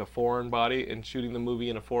co-producing with a foreign body and shooting the movie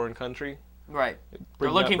in a foreign country. Right.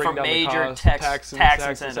 They're looking for major tax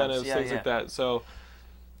incentives, yeah, things like that. So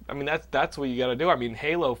I mean, that's what you got to do. I mean,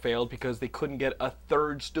 Halo failed because they couldn't get a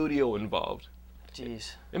third studio involved.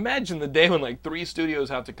 Jeez. Imagine the day when like 3 studios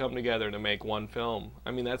have to come together to make one film.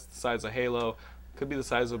 I mean, that's the size of Halo. Could be the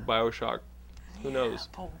size of BioShock. Who knows?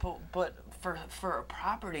 But for a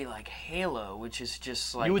property like Halo, which is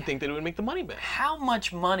just like... You would think that it would make the money back. How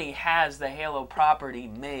much money has the Halo property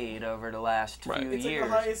made over the last few It's years? like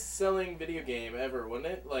the highest selling video game ever, wouldn't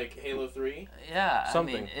it? Like Halo 3? Yeah,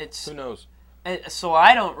 Something. I mean, it's... Who knows? So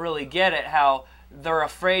I don't really get it how they're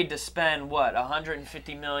afraid to spend, what,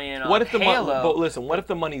 $150 million on Halo. But listen, what if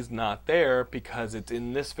the money's not there because it's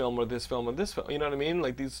in this film or this film or this film? You know what I mean?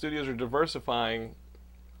 Like, these studios are diversifying,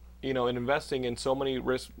 you know, and investing in so many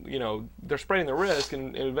risks. You know, they're spreading the risk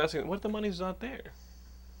and investing. What if the money's not there?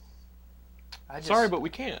 Sorry, but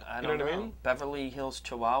we can't. I you don't know what I mean? Beverly Hills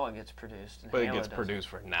Chihuahua gets produced. And But Halo it gets doesn't. produced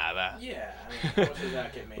for nada. Yeah, I mean, how much does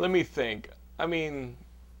that get made? Let me think. I mean,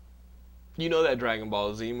 you know that Dragon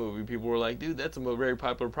Ball Z movie, people were like, dude, that's a very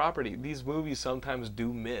popular property. These movies sometimes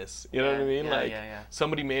do miss. You know what I mean? Yeah.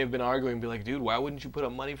 Somebody may have been arguing and be like, dude, why wouldn't you put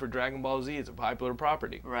up money for Dragon Ball Z? It's a popular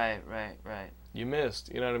property. Right. You missed.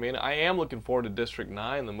 You know what I mean? I am looking forward to District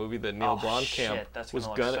 9, the movie that Neil Blomkamp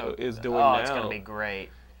is doing now. It's going to be great.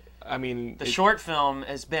 I mean... The short film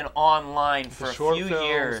has been online for a few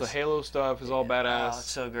years. The Halo stuff is all badass. Oh, it's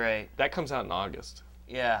so great. That comes out in August.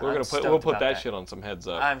 Yeah, we'll put that shit on some heads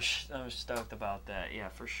up. I'm stoked about that. Yeah,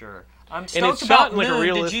 for sure. I'm And it's stoked shot about in like a Moon.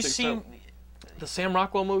 realistic Did you see? style. The Sam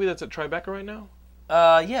Rockwell movie that's at Tribeca right now?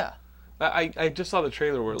 Yeah. I just saw the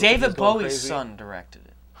trailer where it looks like David it's going Bowie's crazy. son directed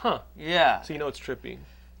it. Huh. Yeah. So you know it's trippy.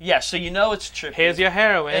 Yeah, so you know it's trippy. Here's your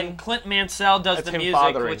heroin. And Clint Mansell does That's the him music,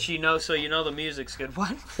 fathering. which you know, so you know the music's good.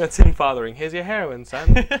 What? That's him fathering. Here's your heroin,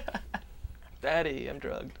 son. Daddy, I'm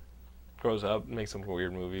drugged. Grows up, makes some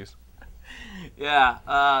weird movies.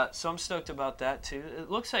 Yeah, so I'm stoked about that too. It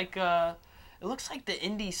looks like the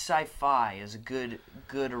indie sci-fi is a good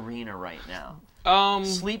arena right now.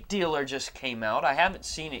 Sleep Dealer just came out. I haven't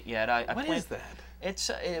seen it yet. What is that?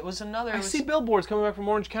 It was another. I see billboards coming back from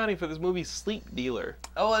Orange County for this movie Sleep Dealer.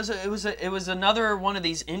 Oh, it was another one of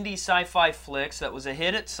these indie sci-fi flicks that was a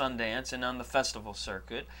hit at Sundance and on the festival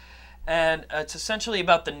circuit. And it's essentially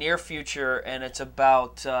about the near future, and it's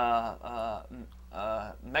about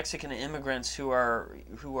Mexican immigrants who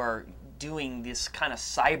are doing this kind of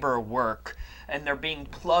cyber work, and they're being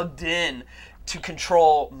plugged in to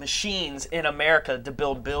control machines in America to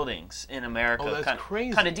build buildings in America. Oh, that's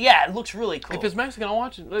crazy. Yeah, it looks really cool. If it's Mexican, I'll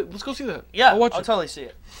watch it. Let's go see that. Yeah, I'll watch I'll it. totally see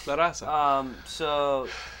it. La Raza. So,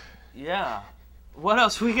 yeah. What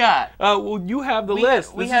else we got? Well, you have the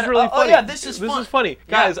list. This is really funny. Oh, yeah, this is fun. This is funny.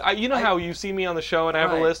 Yeah. Guys, you know how you see me on the show and I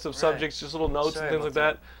have a Right, list of right. subjects, just little notes Sorry and things like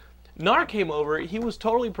about that. Nar came over. He was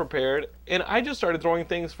totally prepared, and I just started throwing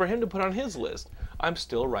things for him to put on his list. I'm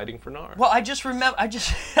still writing for Nar. Well, I just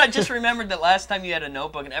remembered that last time you had a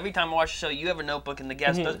notebook, and every time I watch the show, you have a notebook, and the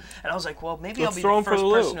guest does. And I was like, well, maybe Let's I'll be throw the him for first the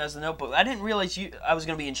loop. person who has the notebook. I didn't realize I was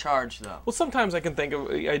going to be in charge, though. Well, sometimes I can think of.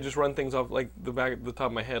 I just run things off like the top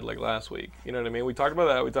of my head, like last week. You know what I mean? We talked about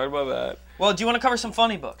that. Well, do you want to cover some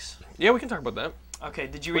funny books? Yeah, we can talk about that. Okay,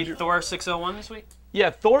 did you read Thor 601 this week?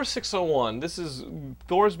 Yeah, Thor 601.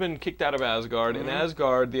 Thor's been kicked out of Asgard. In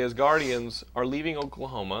Asgard, the Asgardians are leaving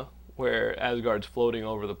Oklahoma, where Asgard's floating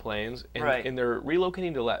over the plains, and, Right. and they're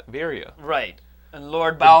relocating to Latveria. Right. And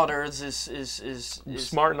Lord Baldur's is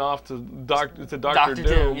Smarting off to Doctor Dr.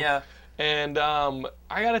 Doom. Yeah. And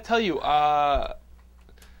I gotta tell you,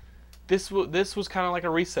 this was kind of like a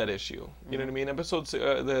reset issue. You know what I mean?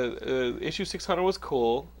 The issue 600 was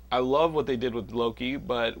cool. I love what they did with Loki,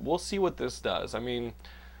 but we'll see what this does. I mean,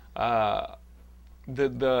 the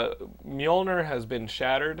Mjolnir has been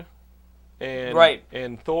shattered, and Right.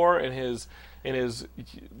 and Thor and his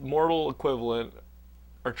mortal equivalent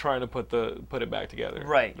are trying to put it back together.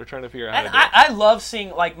 Right. They're trying to figure out how And to do it. I love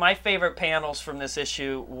seeing, like, my favorite panels from this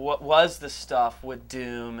issue was the stuff with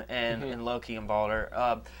Doom and Loki and Baldur.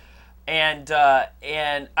 And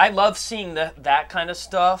I love seeing that kind of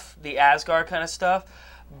stuff, the Asgard kind of stuff.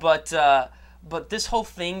 But this whole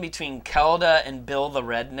thing between Kelda and Bill the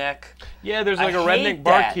Redneck. Yeah, there's like I a hate redneck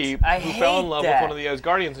that. barkeep I who fell in hate love that. with one of the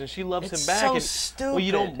Asgardians, and she loves It's him back. so and, stupid. Well,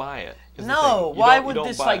 you don't buy it. is the No, thing. You why don't- you would don't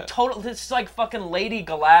this buy like it. total? This is like fucking Lady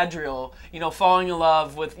Galadriel, falling in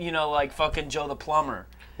love with like fucking Joe the plumber.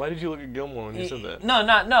 Why did you look at Gilmore when you said that? No,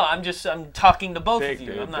 I'm talking to both Dick, of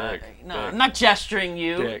you. dude, I'm not, dick, no, dick. I'm not gesturing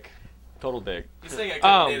you. Dick, total dick. He's saying I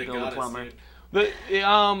couldn't date a Bill the goddess, plumber. dude.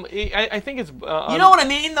 I think it's. You know what I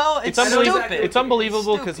mean, though? It's unbelievable. stupid. It's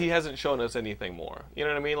unbelievable because stupid. he hasn't shown us anything more. You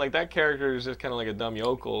know what I mean? Like that character is just kind of like a dumb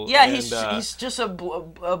yokel. Yeah, and, he's just a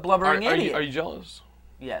blubbering idiot. Are you jealous?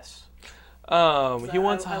 Yes. He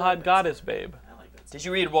wants a I like hot that goddess babe. I like that Did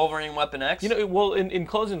you read Wolverine Weapon X? You know, well, in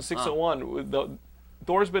closing 601,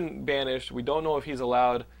 Thor's been banished. We don't know if he's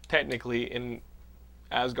allowed technically in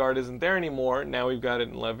Asgard. Isn't there anymore. Now we've got it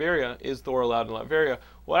in Latveria. Is Thor allowed in Latveria?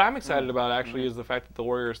 What I'm excited about actually is the fact that the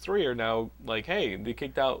Warriors 3 are now like, hey, they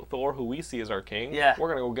kicked out Thor, who we see as our king. Yeah. We're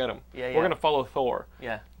gonna go get him. Yeah, We're gonna follow Thor.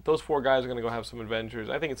 Yeah. Those 4 guys are gonna go have some adventures.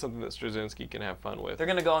 I think it's something that Straczynski can have fun with. They're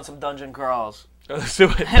gonna go on some dungeon crawls. Let's do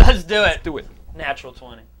it. Let's do it. Let's do it. Natural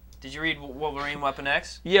 20. Did you read Wolverine Weapon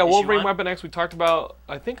X? Yeah, Issue Wolverine 1? Weapon X we talked about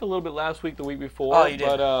I think a little bit last week, the week before. Oh, you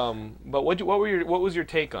did. But what was your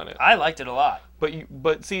take on it? I liked it a lot.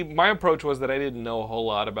 But see, my approach was that I didn't know a whole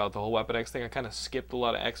lot about the whole Weapon X thing. I kind of skipped a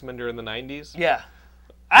lot of X-Men during the 90s. Yeah.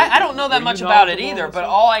 I don't know that Were you much about it knowledgeable either, on but stuff?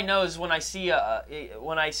 all I know is when I see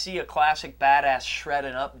a classic badass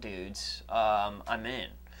shredding up dudes, I'm in.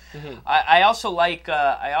 Mm-hmm. I also like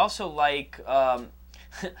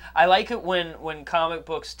I like it when comic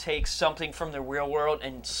books take something from the real world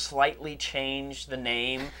and slightly change the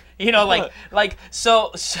name. You know,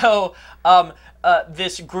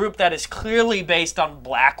 this group that is clearly based on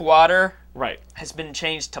Blackwater Right. has been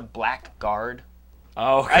changed to Blackguard.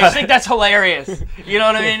 Oh, I just think that's hilarious. You know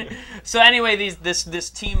what I mean? So anyway, this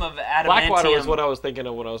team of adamantium. Blackwater was what I was thinking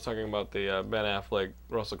of when I was talking about the Ben Affleck,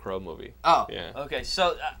 Russell Crowe movie. Oh, Yeah. Okay.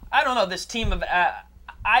 So I don't know this team of.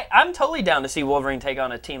 I'm totally down to see Wolverine take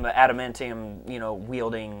on a team of adamantium,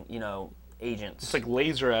 wielding, agents. It's like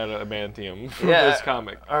laser adamantium for Yeah. this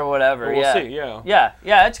comic. Or whatever. But we'll yeah. see, yeah.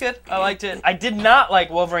 Yeah, it's good. I liked it. I did not like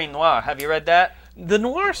Wolverine Noir. Have you read that? The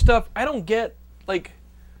noir stuff, I don't get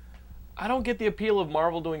the appeal of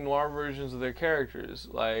Marvel doing noir versions of their characters.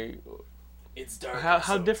 Like, It's dark.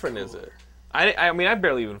 how different is it? I mean, I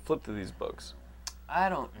barely even flipped through these books. I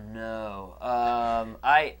don't know.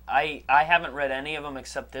 I haven't read any of them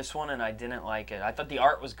except this one, and I didn't like it. I thought the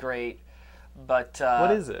art was great, but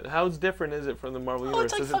What is it? How different is it from the Marvel Universe?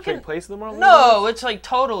 it's like Does it fucking- take place in the Marvel Universe? No, it's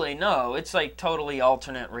like totally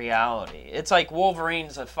alternate reality. It's like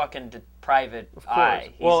Wolverine's a fucking private Of course.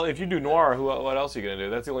 eye. Well, if you do noir, what else are you gonna do?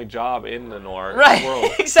 That's the only job in the noir Right,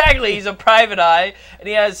 world. exactly. He's a private eye, and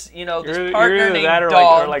he has, this You're partner either named that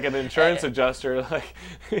Dog. or like an insurance adjuster,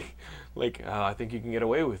 like, oh, I think you can get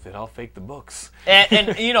away with it. I'll fake the books.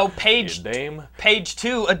 and You page dame. page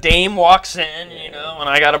 2, a dame walks in, and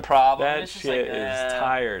I got a problem. That It's just shit like, is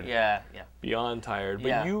tired. Yeah. Beyond tired. But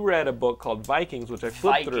Yeah. you read a book called Vikings, which I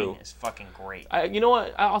flipped Viking through. is fucking great. You know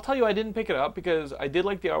what? I'll tell you, I didn't pick it up because I did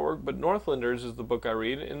like the artwork, but Northlanders is the book I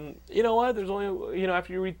read. And you know what? There's only,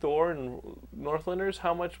 after you read Thor and Northlanders,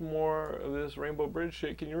 how much more of this Rainbow Bridge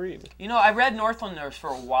shit can you read? I read Northlanders for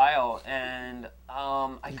a while, and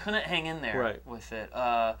I couldn't hang in there Right. with it.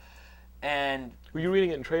 And Were you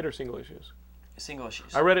reading it in trade or single issues? single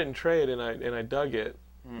issues. I read it in trade and I dug it.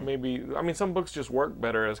 Maybe, I mean, some books just work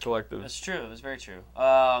better as collectives. That's true. It's very true.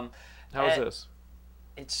 How is this?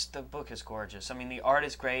 The book is gorgeous. I mean, the art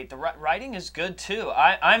is great. The writing is good too.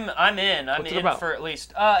 I'm in. I'm What's it in about? for at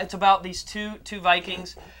least. It's about these two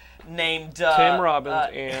Vikings named Tim Robbins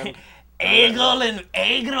and Egil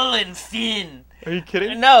and Finn. Are you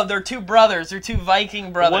kidding? No, they're two brothers. They're two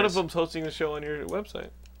Viking brothers. One of them's hosting the show on your website.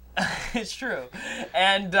 It's true,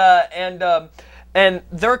 and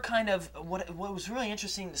they're kind of what was really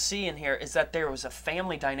interesting to see in here is that there was a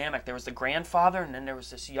family dynamic. There was the grandfather, and then there was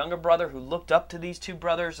this younger brother who looked up to these two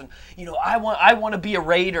brothers, and I want to be a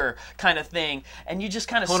raider kind of thing, and you just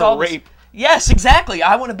kind of saw this. Rape. Yes, exactly.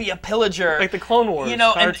 I want to be a pillager. Like the Clone Wars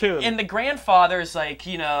cartoon. And the grandfather's like,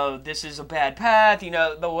 this is a bad path,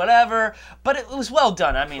 the whatever. But it was well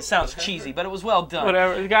done. I mean, it sounds cheesy, but it was well done.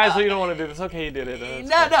 Whatever. Guys, you don't want to do this. Okay, you did it.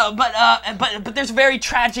 No, but there's a very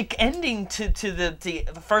tragic ending to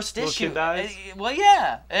the first Little issue. kid dies? Well,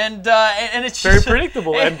 yeah, and it's Very just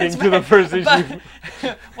predictable ending it's to the first issue.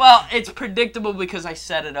 but- well, it's predictable because I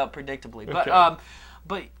set it up predictably.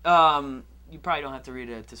 But you probably don't have to read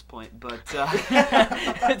it at this point, but it's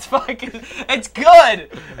good.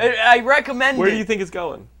 I recommend it. Where do you think it's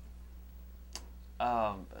going?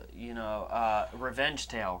 Revenge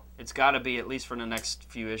Tale. It's got to be, at least for the next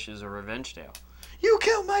few issues, a Revenge Tale. You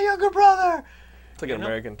killed my younger brother. It's like an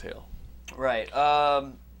American Tale. Right.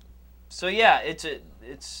 So yeah,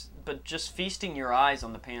 it's but just feasting your eyes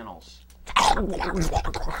on the panels.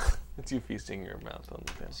 It's you feasting your mouth on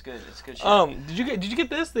the panel. It's good. It's good shit. Did you get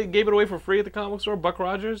this? They gave it away for free at the comic store. Buck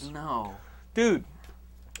Rogers. No. Dude.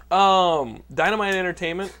 Dynamite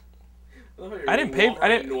Entertainment. I didn't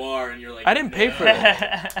pay. Noir, and you're like, I didn't pay for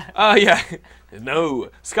it. Yeah. No.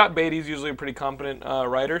 Scott Beatty's usually a pretty competent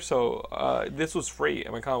writer, so this was free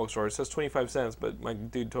at my comic book store. It says 25 cents, but my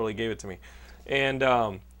dude totally gave it to me. And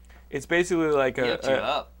It's basically like Get you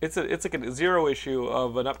up. it's like a zero issue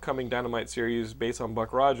of an upcoming Dynamite series based on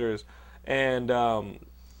Buck Rogers, and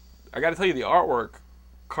I got to tell you, the artwork,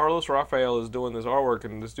 Carlos Rafael is doing this artwork,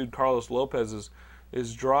 and this dude Carlos Lopez is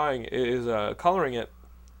coloring it,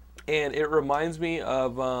 and it reminds me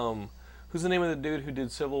of who's the name of the dude who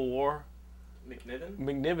did Civil War?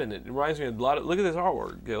 McNiven. It reminds me of a lot of. Look at this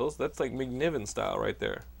artwork, Gills. That's like McNiven style right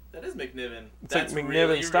there. That is McNiven. That's like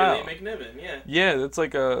McNiven style. Really McNiven, yeah. Yeah, that's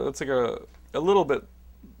like a little bit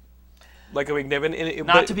like a McNiven.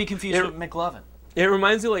 Not to be confused with McLovin. It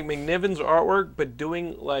reminds me of like McNiven's artwork, but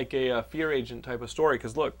doing like a fear agent type of story.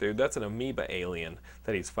 Because look, dude, that's an amoeba alien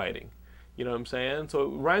that he's fighting. You know what I'm saying? So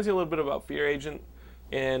it reminds me a little bit about Fear Agent.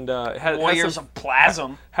 And Warriors of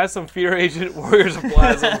Plasm has some Fear Agent Warriors of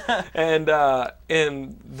Plasm, and the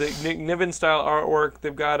McNiven style artwork.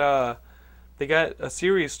 They got a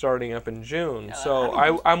series starting up in June, so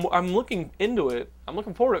I'm looking into it. I'm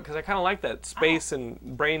looking forward to it because I kind of like that space and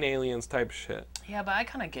brain aliens type shit. Yeah, but I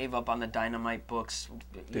kind of gave up on the Dynamite books.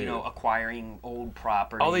 You know, acquiring old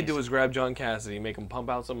properties. All they do is grab John Cassidy, make him pump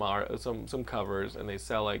out some covers, and they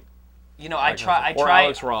sell like. You know, I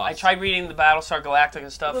tried reading the Battlestar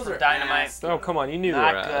Galactica stuff Those for are Dynamite. ass. Oh, come on, you knew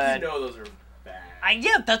Not they were good. ass. You know those are bad.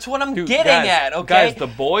 Yeah, that's what I'm Dude, getting guys, at, okay? Guys, The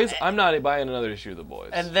Boys, I'm not buying another issue of The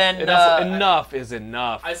Boys. And then... enough is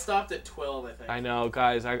enough. I stopped at 12, I think. I know,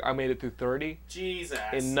 guys, I made it through 30. Jesus.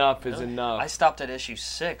 Enough is enough. I stopped at issue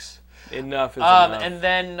 6. Enough is enough. And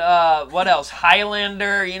then, what else?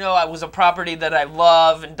 Highlander, you know, it was a property that I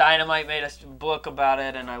love, and Dynamite made a book about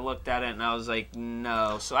it, and I looked at it, and I was like,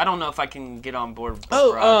 no. So I don't know if I can get on board with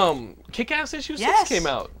Kick-Ass issue 6 Yes. came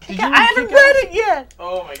out. I haven't read it yet.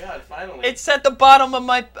 Oh my god, finally. It's at the bottom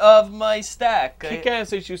of my stack.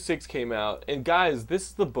 Kick-Ass issue 6 came out, and guys, this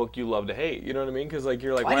is the book you love to hate. You know what I mean? Because like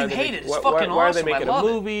you're like, I why didn't are they hate making, it. It's why fucking are they awesome. I making a love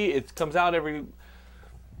it. movie? It comes out every.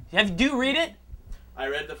 Do you read it? I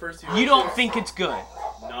read the first 2 You issues. don't think it's good?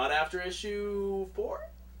 Not after issue 4?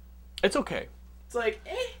 It's okay. It's like,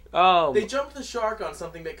 They jumped the shark on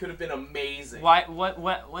something that could have been amazing. Why?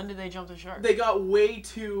 When did they jump the shark? They got way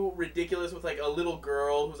too ridiculous with like a little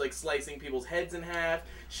girl who's like slicing people's heads in half,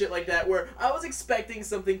 shit like that. Where I was expecting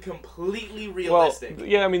something completely realistic. Well,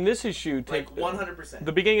 yeah, I mean, this issue like 100%.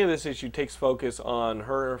 The beginning of this issue takes focus on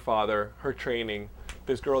her and her father, her training.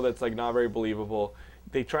 This girl that's like not very believable.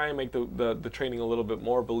 They try and make the training a little bit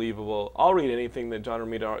more believable. I'll read anything that John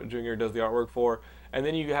Romita Jr. does the artwork for. And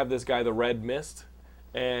then you have this guy, the Red Mist,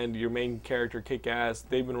 and your main character, Kick-Ass.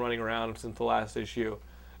 They've been running around since the last issue.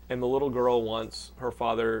 And the little girl wants her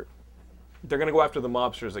father... They're going to go after the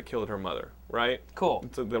mobsters that killed her mother, right? Cool.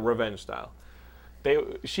 It's the revenge style.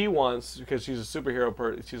 She wants, because she's a superhero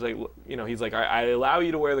person, she's like, you know, he's like, I allow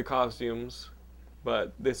you to wear the costumes,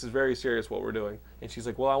 but this is very serious what we're doing. And she's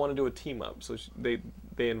like, well, I want to do a team up. So they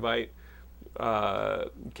invite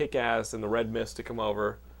Kick-Ass and the Red Mist to come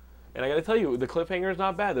over. And I got to tell you, the cliffhanger is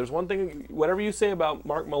not bad. There's one thing, whatever you say about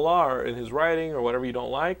Mark Millar and his writing or whatever you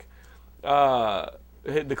don't like, the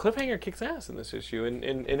cliffhanger kicks ass in this issue. And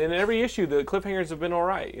in every issue, the cliffhangers have been all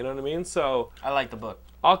right. You know what I mean? So I like the book.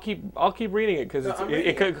 I'll keep reading it because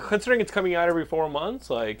considering it's coming out every 4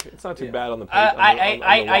 months, like it's not too bad on the page.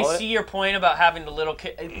 I see your point about having the little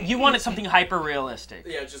kid. You wanted something hyper realistic.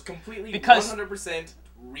 Yeah, just completely 100%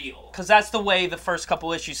 real. Because that's the way the first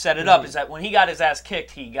couple issues set it up. Is that when he got his ass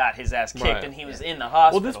kicked, he got his ass kicked, Right. and he was in the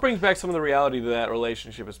hospital. Well, this brings back some of the reality to that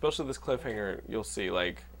relationship, especially this cliffhanger. You'll see,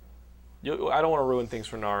 like, I don't want to ruin things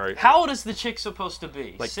for Nari. How old is the chick supposed to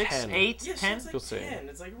be? Like 6, 10. 8, Yeah, 10? she's like You'll see. 10.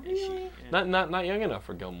 It's like, really? Not young enough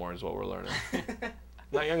for Gilmore is what we're learning.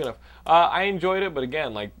 Not young enough. I enjoyed it, but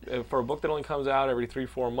again, like for a book that only comes out every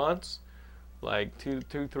 3-4 months, like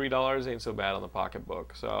 $2-3 ain't so bad on the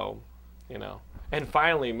pocketbook. So, you know. And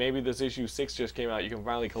finally, maybe this issue 6 just came out. You can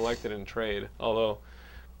finally collect it in trade. Although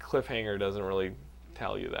cliffhanger doesn't really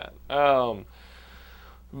tell you that.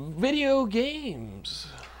 Video games.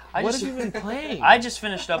 What have you been playing? I just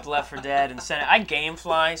finished up Left 4 Dead and sent it. I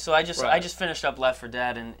Gamefly, so I just Right. finished up Left 4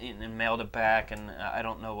 Dead and mailed it back, and I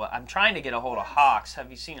don't know what. I'm trying to get a hold of Hawks.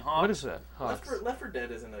 Have you seen Hawks? What is that? Left 4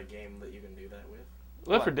 Dead isn't a game that you can do that with.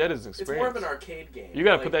 Left 4 Dead is an It's experience. more of an arcade game. You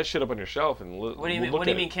gotta Like, put that shit up on your shelf and What do you mean? look What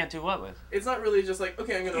do you at mean? it. Can't do what with? It's not really just like,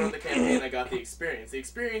 okay, I'm gonna run the campaign. I got the experience. The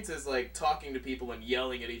experience is like talking to people and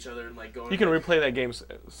yelling at each other and like going. You can replay that game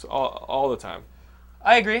all the time.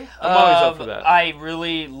 I agree. I'm always up for that. I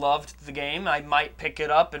really loved the game. I might pick it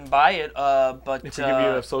up and buy it, but If you give you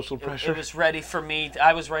enough social pressure. It was ready for me.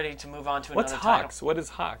 I was ready to move on to What's another Hawks? title. What is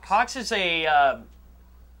Hawks? Hawks is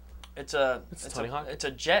It's a Tony Hawk? It's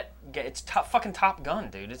a jet. It's fucking Top Gun,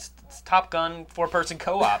 dude. It's Top Gun 4-person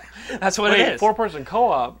co-op. That's what it is. 4-person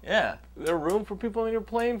co-op? Yeah. Is there room for people on your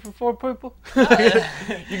plane for 4 people?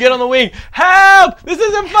 You get on the wing. Help! This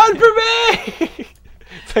isn't fun for me!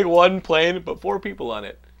 It's like one plane, but 4 people on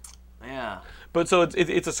it. Yeah. But so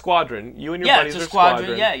it's a squadron. You and your buddies it's a are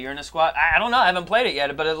squadron. Yeah, you're in a squad. I don't know. I haven't played it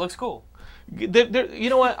yet, but it looks cool. You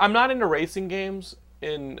know what? I'm not into racing games.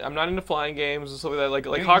 And I'm not into flying games and stuff like that.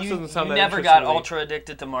 Like Hawks doesn't sound that interesting. You never got ultra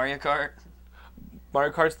addicted to Mario Kart?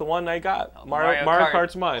 Mario Kart's the one I got. Mario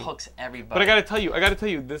Kart's mine. Hooks everybody. But I gotta tell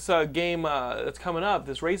you, this game that's coming up,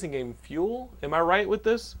 this racing game, Fuel. Am I right with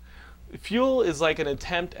this? Fuel is like an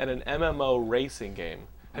attempt at an MMO racing game.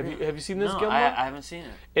 Have you seen this, Gilmore? I haven't seen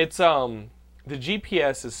it. It's the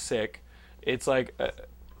GPS is sick. It's like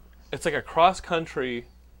a cross country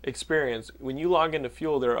experience. When you log into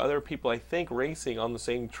Fuel, there are other people, I think, racing on the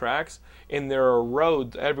same tracks, and there are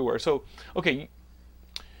roads everywhere. So, okay,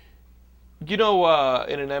 in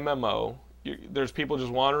an MMO, there's people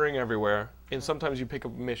just wandering everywhere, and sometimes you pick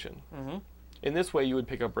up a mission. Mm-hmm. In this way, you would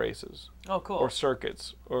pick up races. Oh, cool. Or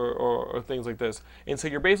circuits, or things like this. And so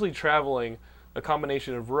you're basically traveling a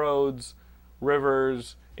combination of roads,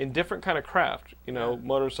 rivers, in different kind of craft.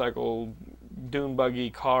 Motorcycle, dune buggy,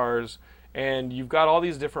 cars. And you've got all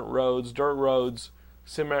these different roads, dirt roads,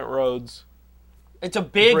 cement roads. It's a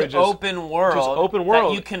big bridges, open world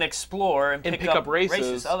that you can explore and pick up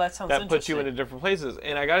races. Oh, that sounds that interesting. puts you into different places.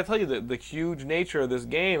 And I got to tell you that the huge nature of this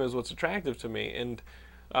game is what's attractive to me. And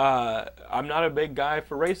I'm not a big guy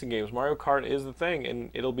for racing games. Mario Kart is the thing,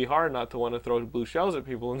 and it'll be hard not to want to throw blue shells at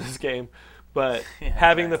people in this game. But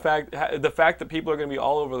having the fact that people are going to be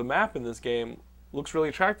all over the map in this game looks really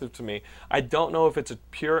attractive to me. I don't know if it's a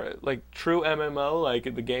pure, true MMO, like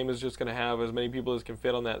the game is just going to have as many people as can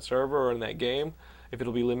fit on that server or in that game, if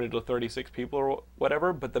it'll be limited to 36 people or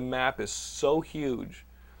whatever, but the map is so huge.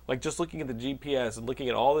 Like, just looking at the GPS and looking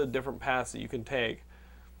at all the different paths that you can take,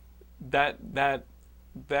 that's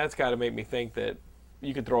got to make me think that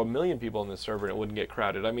you could throw 1 million people on this server and it wouldn't get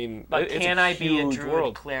crowded. I mean, but it's can I be a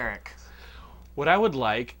druid cleric? What I would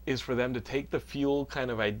like is for them to take the Fuel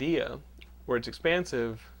kind of idea, where it's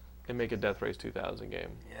expansive, and make a Death Race 2000 game.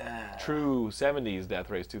 Yeah. True 70s Death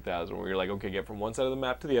Race 2000, where you're like, okay, get from one side of the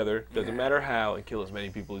map to the other, doesn't matter how, and kill as many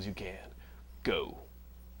people as you can. Go.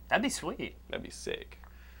 That'd be sweet. That'd be sick.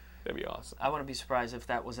 That'd be awesome. I wouldn't be surprised if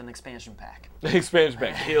that was an expansion pack. Expansion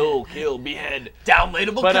pack. Kill, behead.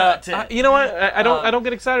 Downloadable content. You know what? I don't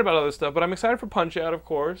get excited about all this stuff, but I'm excited for Punch-Out, of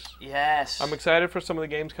course. Yes. I'm excited for some of the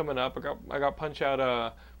games coming up. I got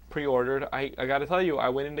Punch-Out pre-ordered. I got to tell you, I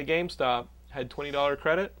went into GameStop, had $20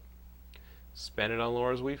 credit, spent it on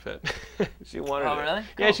Laura's Wii Fit. She wanted it. Oh, really?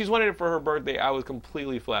 Yeah, Cool. she's wanted it for her birthday. I was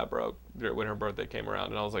completely flat broke when her birthday came around,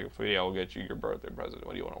 and I was like, yeah, I'll get you your birthday present.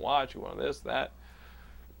 What do you want to watch? You want this, that?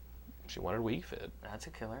 She wanted Wii Fit. That's a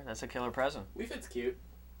killer. That's a killer present. Wii Fit's cute.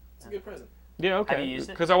 It's a good present. Yeah, okay. Have you used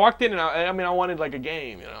it? Because I walked in and I wanted like a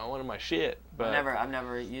game. I wanted my shit. But I've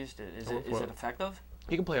never used it. Is it effective?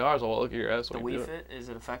 You can play ours. I'll look at your ass. The Wii Fit, is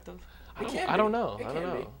it effective? I don't know. I don't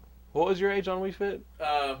know. What was your age on Wii Fit?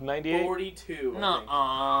 98? 42. No.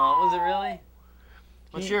 Was it really?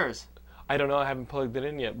 What's yours? I don't know. I haven't plugged it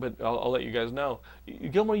in yet, but I'll let you guys know.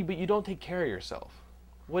 Gilmore, but you don't take care of yourself.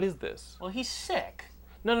 What is this? Well, he's sick.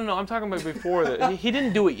 No. I'm talking about before that. He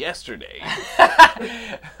didn't do it yesterday.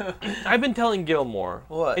 I've been telling Gilmore.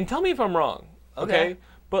 What? And tell me if I'm wrong. Okay?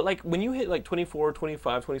 But like when you hit like 24,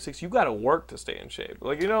 25, 26, you got to work to stay in shape.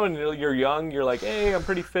 Like, when you're young, you're like, hey, I'm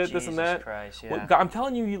pretty fit, this and that. Jesus Christ, yeah. Well, I'm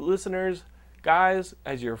telling you, listeners, guys,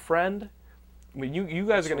 as your friend, when you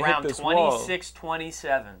guys are going to hit this wall. Around 26,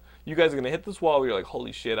 27. You guys are going to hit this wall where you're like,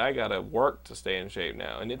 holy shit, I got to work to stay in shape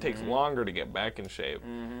now. And it takes longer to get back in shape.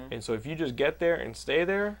 Mm-hmm. And so if you just get there and stay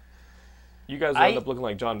there, you guys will end up looking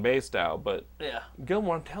like John Bastow. But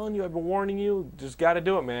Gilmore, I'm telling you, I've been warning you, just got to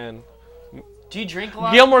do it, man. Do you drink a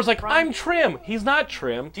lot? Gilmore's like, I'm trim. He's not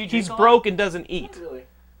trim. He's broke and doesn't eat. Really?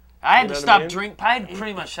 I had to stop drinking. I had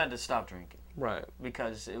pretty much had to stop drinking. Right.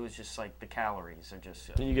 Because it was just like the calories are just...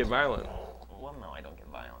 And you get violent. Well, no, I don't get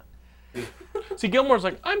violent. See, Gilmore's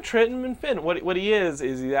like, I'm trim and thin. What he is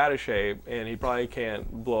he's out of shape, and he probably can't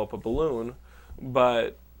blow up a balloon,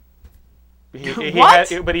 but... He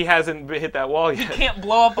hasn't hit that wall yet. You can't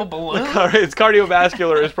blow up a balloon? It's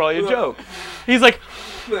cardiovascular is probably a joke. He's like,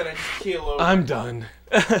 I'm done.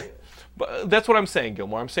 But that's what I'm saying,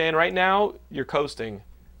 Gilmore. I'm saying right now, you're coasting.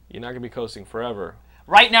 You're not going to be coasting forever.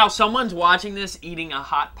 Right now, someone's watching this, eating a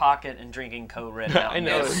Hot Pocket and drinking Code Red Mountain. I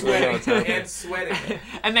know. And sweating.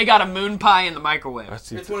 And they got a moon pie in the microwave.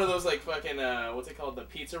 It's one of those, like, fucking, what's it called, the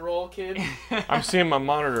pizza roll kid? I'm seeing my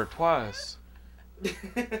monitor twice.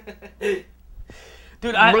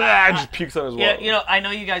 Dude, just pukes on his wall. Yeah, you know, I know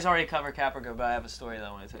you guys already covered Caprica, but I have a story that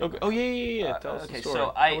I want to tell you. Okay. Oh yeah. Tell us okay, the story.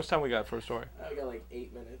 so How much time we got for a story? I got like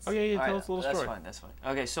 8 minutes. Oh yeah. All Tell right, us a little story. That's fine.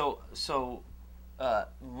 Okay, so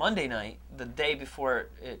Monday night, the day before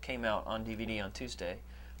it came out on DVD on Tuesday,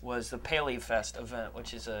 was the Paley Fest event,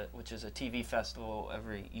 which is a TV festival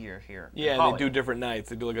every year here. Yeah, in and they Hollywood. do different nights.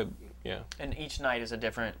 They do like And each night is a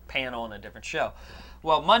different panel and a different show.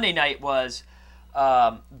 Well, Monday night was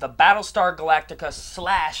the Battlestar Galactica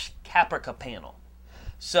 / Caprica panel.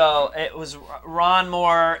 So it was Ron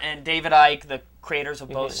Moore and David Icke, the creators of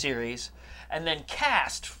both series, and then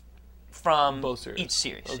cast from both series. Each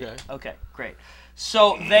series. Okay. Okay, great.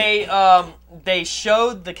 So they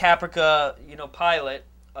showed the Caprica, pilot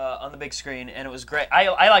on the big screen, and it was great.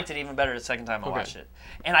 I liked it even better the second time I watched it.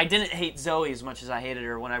 And I didn't hate Zoe as much as I hated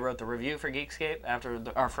her when I wrote the review for Geekscape after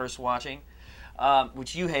our first watching,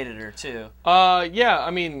 which you hated her too. Yeah.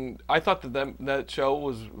 I mean, I thought that show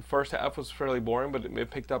was first half was fairly boring, but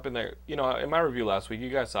it picked up in there. You know, in my review last week, you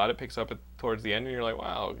guys saw it. It picks up towards the end, and you're like,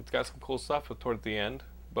 wow, it's got some cool stuff towards the end.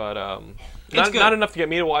 But not enough to get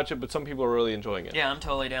me to watch it. But some people are really enjoying it. Yeah, I'm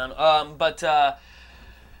totally down. But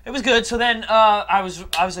it was good. So then I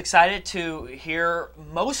was excited to hear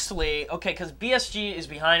mostly, because BSG is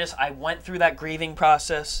behind us. I went through that grieving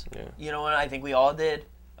process. Yeah. And I think we all did.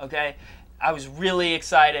 Okay. I was really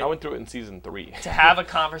excited. I went through it in season 3 to have a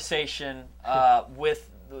conversation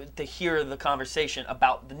to hear the conversation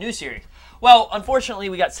about the new series. Well, unfortunately,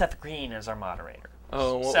 we got Seth Green as our moderator.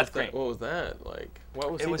 Oh, Seth Green. What was that like?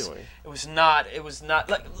 What was he doing? It was not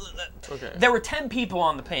like. Okay. There were 10 people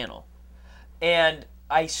on the panel, and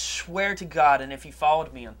I swear to God, and if you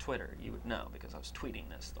followed me on Twitter, you would know because I was tweeting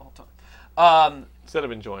this the whole time. Instead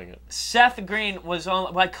of enjoying it, Seth Green was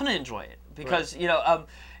on. Well, I couldn't enjoy it because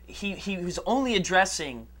he was only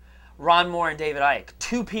addressing Ron Moore and David Icke,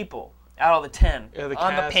 2 people out of the 10 the on the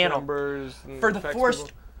cast panel members for the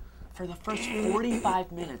first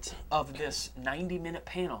 45 minutes of this 90-minute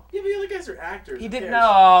panel. Yeah, but the other guys are actors. He didn't know.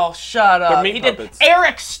 Oh, shut up. They're meat puppets.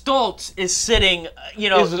 Eric Stoltz is sitting.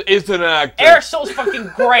 Is an actor. Eric Stoltz is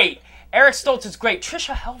fucking great. Eric Stoltz is great.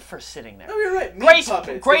 Trisha Helfer's sitting there. Oh, you're right. Grace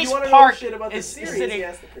Park shit about is the series, sitting.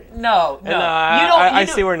 yes, the cream. No. I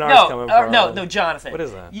see where Nar's coming from. No, Jonathan. What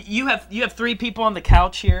is that? You have 3 people on the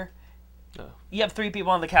couch here. No. You have 3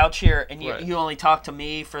 people on the couch here, and Right. you only talk to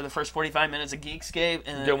me for the first 45 minutes of Geekscape,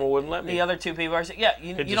 and Gilmore wouldn't let me. the other 2 people are saying, yeah,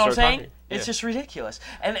 you just know what I'm start saying? talking. It's Yeah. just ridiculous.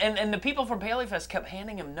 And the people from Paley Fest kept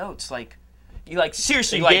handing him notes, like,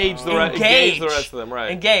 seriously, engage the rest of them,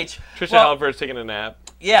 right? Engage. Trisha Well, Helfer's taking a nap.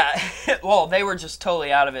 Yeah, well, they were just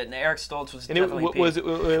totally out of it, and Eric Stoltz was And it definitely was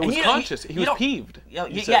peeved. conscious. He was peeved.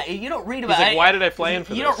 You don't read about. He's like, why did I fly in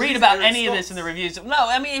for You this? don't read about any of this in the reviews. No,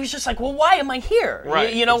 I mean, he was just like, well, why am I here?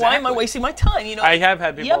 Right, Why am I exactly. wasting my time? I have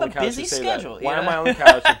had people you have on the a couch busy to say schedule. that. Why am I on the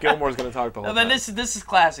couch if Gilmore's going to talk the whole No, but time? this is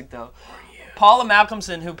classic though. Paula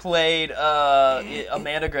Malcolmson, who played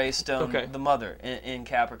Amanda Greystone, Okay. the mother in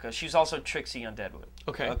Caprica, she's also Trixie on Deadwood.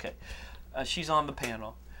 Okay. She's on the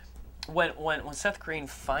panel. When Seth Green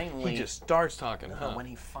finally He just starts talking, huh? when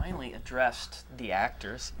he finally addressed the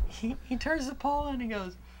actors, he turns to Paula and he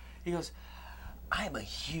goes, I am a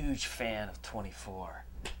huge fan of 24.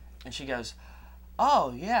 And she goes,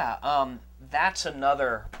 oh yeah, that's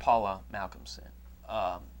another Paula Malcolmson.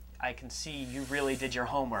 I can see you really did your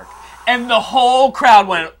homework. And the whole crowd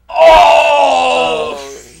went,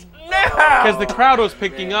 oh! Because the crowd was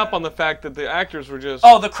picking up on the fact that the actors were just...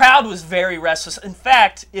 Oh, the crowd was very restless. In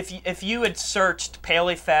fact, if you had searched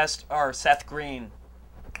Paley Fest or Seth Green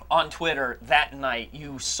on Twitter that night,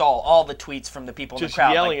 you saw all the tweets from the people in Just the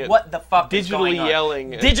crowd. yelling like, at- what the fuck is going on?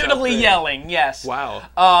 Digitally yelling, yes. Wow.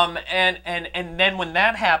 And then when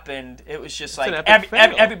that happened, it was just like an epic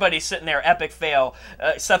fail. everybody's sitting there, epic fail.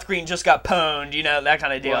 Seth Green just got pwned, that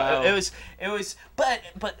kind of deal. Wow. It was,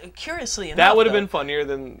 but curiously enough, That would have though, been funnier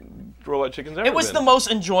than Robot Chicken's ever been. it was the most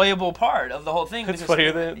enjoyable part of the whole thing. It's because-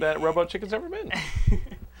 funnier than that Robot Chicken's ever been.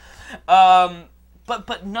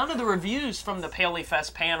 But none of the reviews from the Paley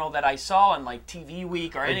Fest panel that I saw on like TV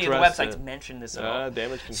Week or any of the Addressed websites it. mentioned this at all.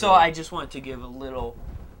 Damage control. So I just wanted to give a little,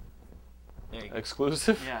 there you go.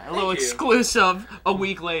 Exclusive? Yeah, a little Thank you. exclusive a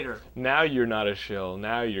week later. Now you're not a shill.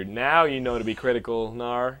 Now you know to be critical,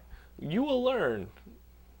 Nar. You will learn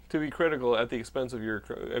to be critical at the expense of your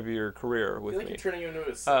career I with feel like me. you're turning into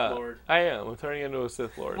a Sith Lord. I am. I'm turning into a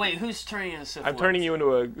Sith Lord. Wait, who's turning into a Sith I'm Lord? turning you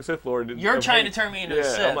into a Sith Lord. You're trying to turn me into a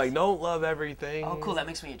Sith. I'm like, don't love everything. Oh, cool. That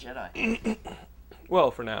makes me a Jedi,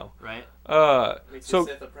 Well, for now. right? Makes So you a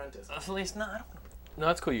Sith apprentice. At least, no, I don't. No,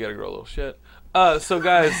 that's cool. You gotta grow a little shit. So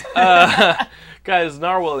guys,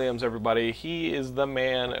 Nar Williams, everybody. He is the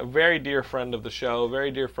man, a very dear friend of the show, very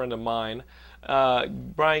dear friend of mine.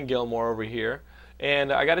 Brian Gilmore over here.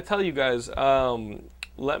 And I gotta tell you guys,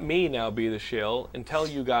 let me now be the shill and tell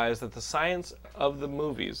you guys that the Science of the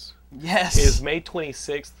Movies is May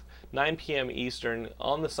 26th, 9 p.m. Eastern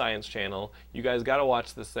on the Science Channel. You guys got to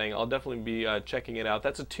watch this thing. I'll definitely be checking it out.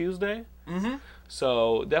 That's a Tuesday. Mm-hmm.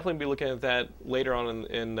 So definitely be looking at that later on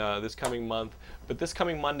in this coming month. But this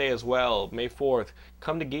coming Monday as well, May 4th,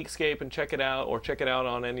 come to Geekscape and check it out, or check it out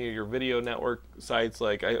on any of your video network sites.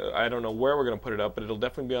 Like I don't know where we're going to put it up, but it'll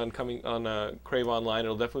definitely be on Crave Online.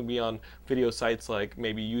 It'll definitely be on video sites like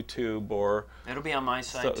maybe YouTube or it'll be on my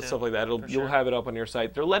site too, stuff like that. You'll have it up on your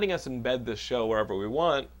site. They're letting us embed this show wherever we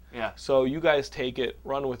want. Yeah. So you guys take it,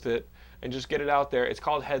 run with it, and just get it out there. It's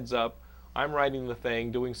called Heads Up. I'm writing the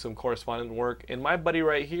thing, doing some correspondent work, and my buddy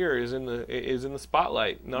right here is in the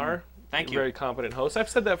spotlight. Nar, thank you. Very competent host. I've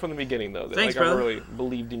said that from the beginning, though. Thanks, I brother. really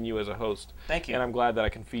believed in you as a host. Thank you. And I'm glad that I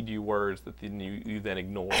can feed you words that you then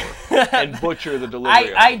ignore and butcher the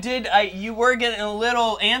delivery. I did. You were getting a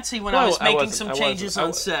little antsy when I was making some changes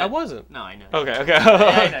on set. I wasn't. No, I know. Okay.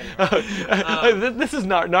 I know. This is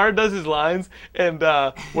Nar. Nar does his lines, and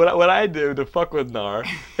what I do to fuck with Nar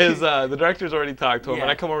is the director's already talked to him, and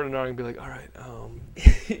I come over to Nar and be like, all right,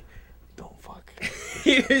 don't fuck.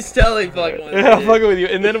 He was totally fucking with Yeah, you. fucking with you.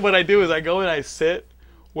 And then what I do is I go and I sit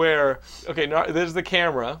where, okay, there's the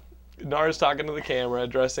camera. Nar's talking to the camera,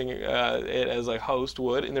 addressing it as a host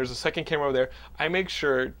would, and there's a second camera over there. I make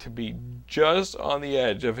sure to be just on the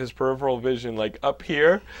edge of his peripheral vision, like up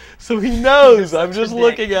here, so he knows I'm just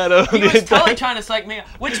looking at him. He was totally trying to psych me out,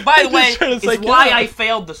 which, by the way, is why I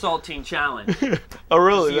failed the Saltine Challenge. Oh,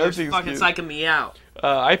 really? That's fucking psyching me out.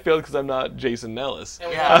 I failed because I'm not Jason Nellis. And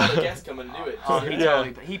we had a guest come and do it. Oh,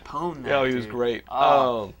 he pwned that. Yeah, he was great.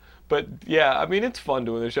 But yeah, I mean, it's fun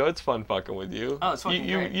doing the show. It's fun fucking with you. Oh, it's fucking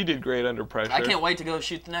great. You did great under pressure. I can't wait to go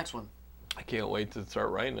shoot the next one. I can't wait to start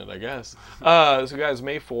writing it, I guess. So guys,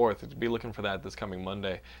 May 4th, be looking for that this coming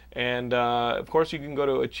Monday. And of course, you can go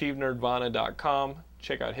to achievenerdvana.com,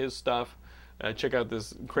 check out his stuff. Check out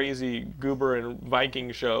this crazy goober and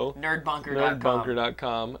Viking show.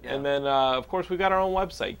 Nerdbunker.com. Yeah. And then, of course, we got our own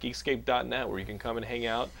website, geekscape.net, where you can come and hang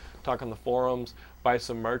out, talk on the forums, buy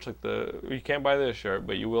some merch. You can't buy this shirt,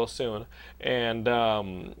 but you will soon. And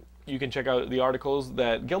you can check out the articles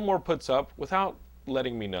that Gilmore puts up without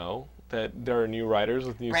letting me know that there are new writers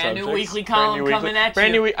with new subjects. Brand new weekly column coming at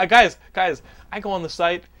you. Guys, I go on the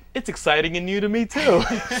site. It's exciting and new to me too.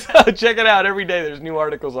 So check it out every day. There's new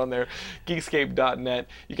articles on there. Geekscape.net.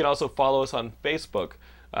 You can also follow us on Facebook.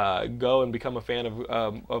 Go and become a fan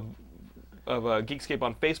of Geekscape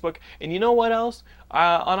on Facebook. And you know what else?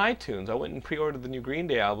 On iTunes, I went and pre-ordered the new Green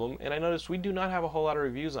Day album, and I noticed we do not have a whole lot of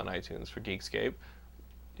reviews on iTunes for Geekscape.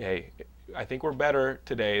 Hey, I think we're better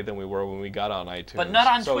today than we were when we got on iTunes. But not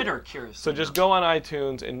on Twitter, curiously. So just go on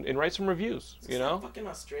iTunes and write some reviews, you know? That fucking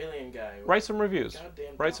Australian guy. Write some reviews.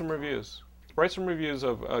 Goddamn Write some reviews. Write some reviews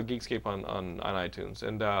of Geekscape on iTunes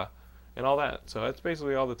and all that. So that's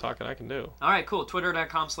basically all the talking I can do. All right, cool.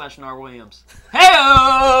 Twitter.com/NarWilliams.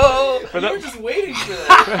 Hey-o! You were just waiting for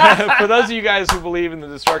that. For those of you guys who believe in the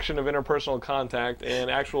destruction of interpersonal contact and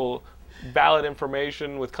actual valid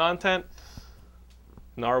information with content,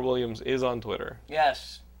 Nar Williams is on Twitter.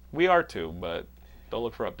 Yes. We are too, but don't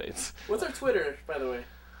look for updates. What's our Twitter, by the way?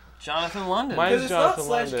 Jonathan London. Mine's Jonathan it's not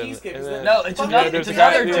London. /Geekscape, And is then- it? No, it's Fuck another, it, it's a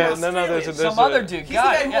another guy dude. from no, there's Some other dude. He's the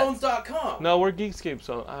guy who God, owns .com. No, we're Geekscape,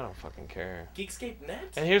 so I don't fucking care. Geekscape Net?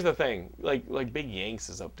 And here's the thing, like Big Yanks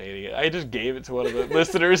is updating it. I just gave it to one of the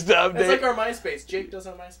listeners to update. It's like our MySpace. Jake does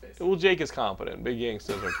our MySpace. Well, Jake is competent. Big Yanks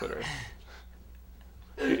does our Twitter.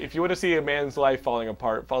 If you want to see a man's life falling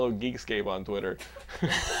apart, follow Geekscape on Twitter.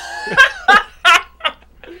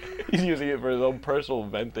 He's using it for his own personal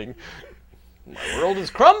venting. My world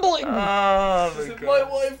is crumbling! Oh, She said, my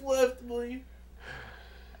wife left me.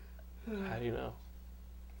 How do you know?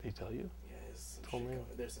 Did he tell you? Yeah,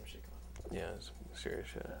 There's some shit going on. Yeah, it's serious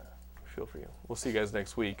shit. I feel for you. We'll see you guys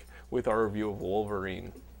next week with our review of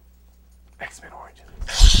Wolverine. X-Men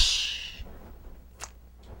Origins.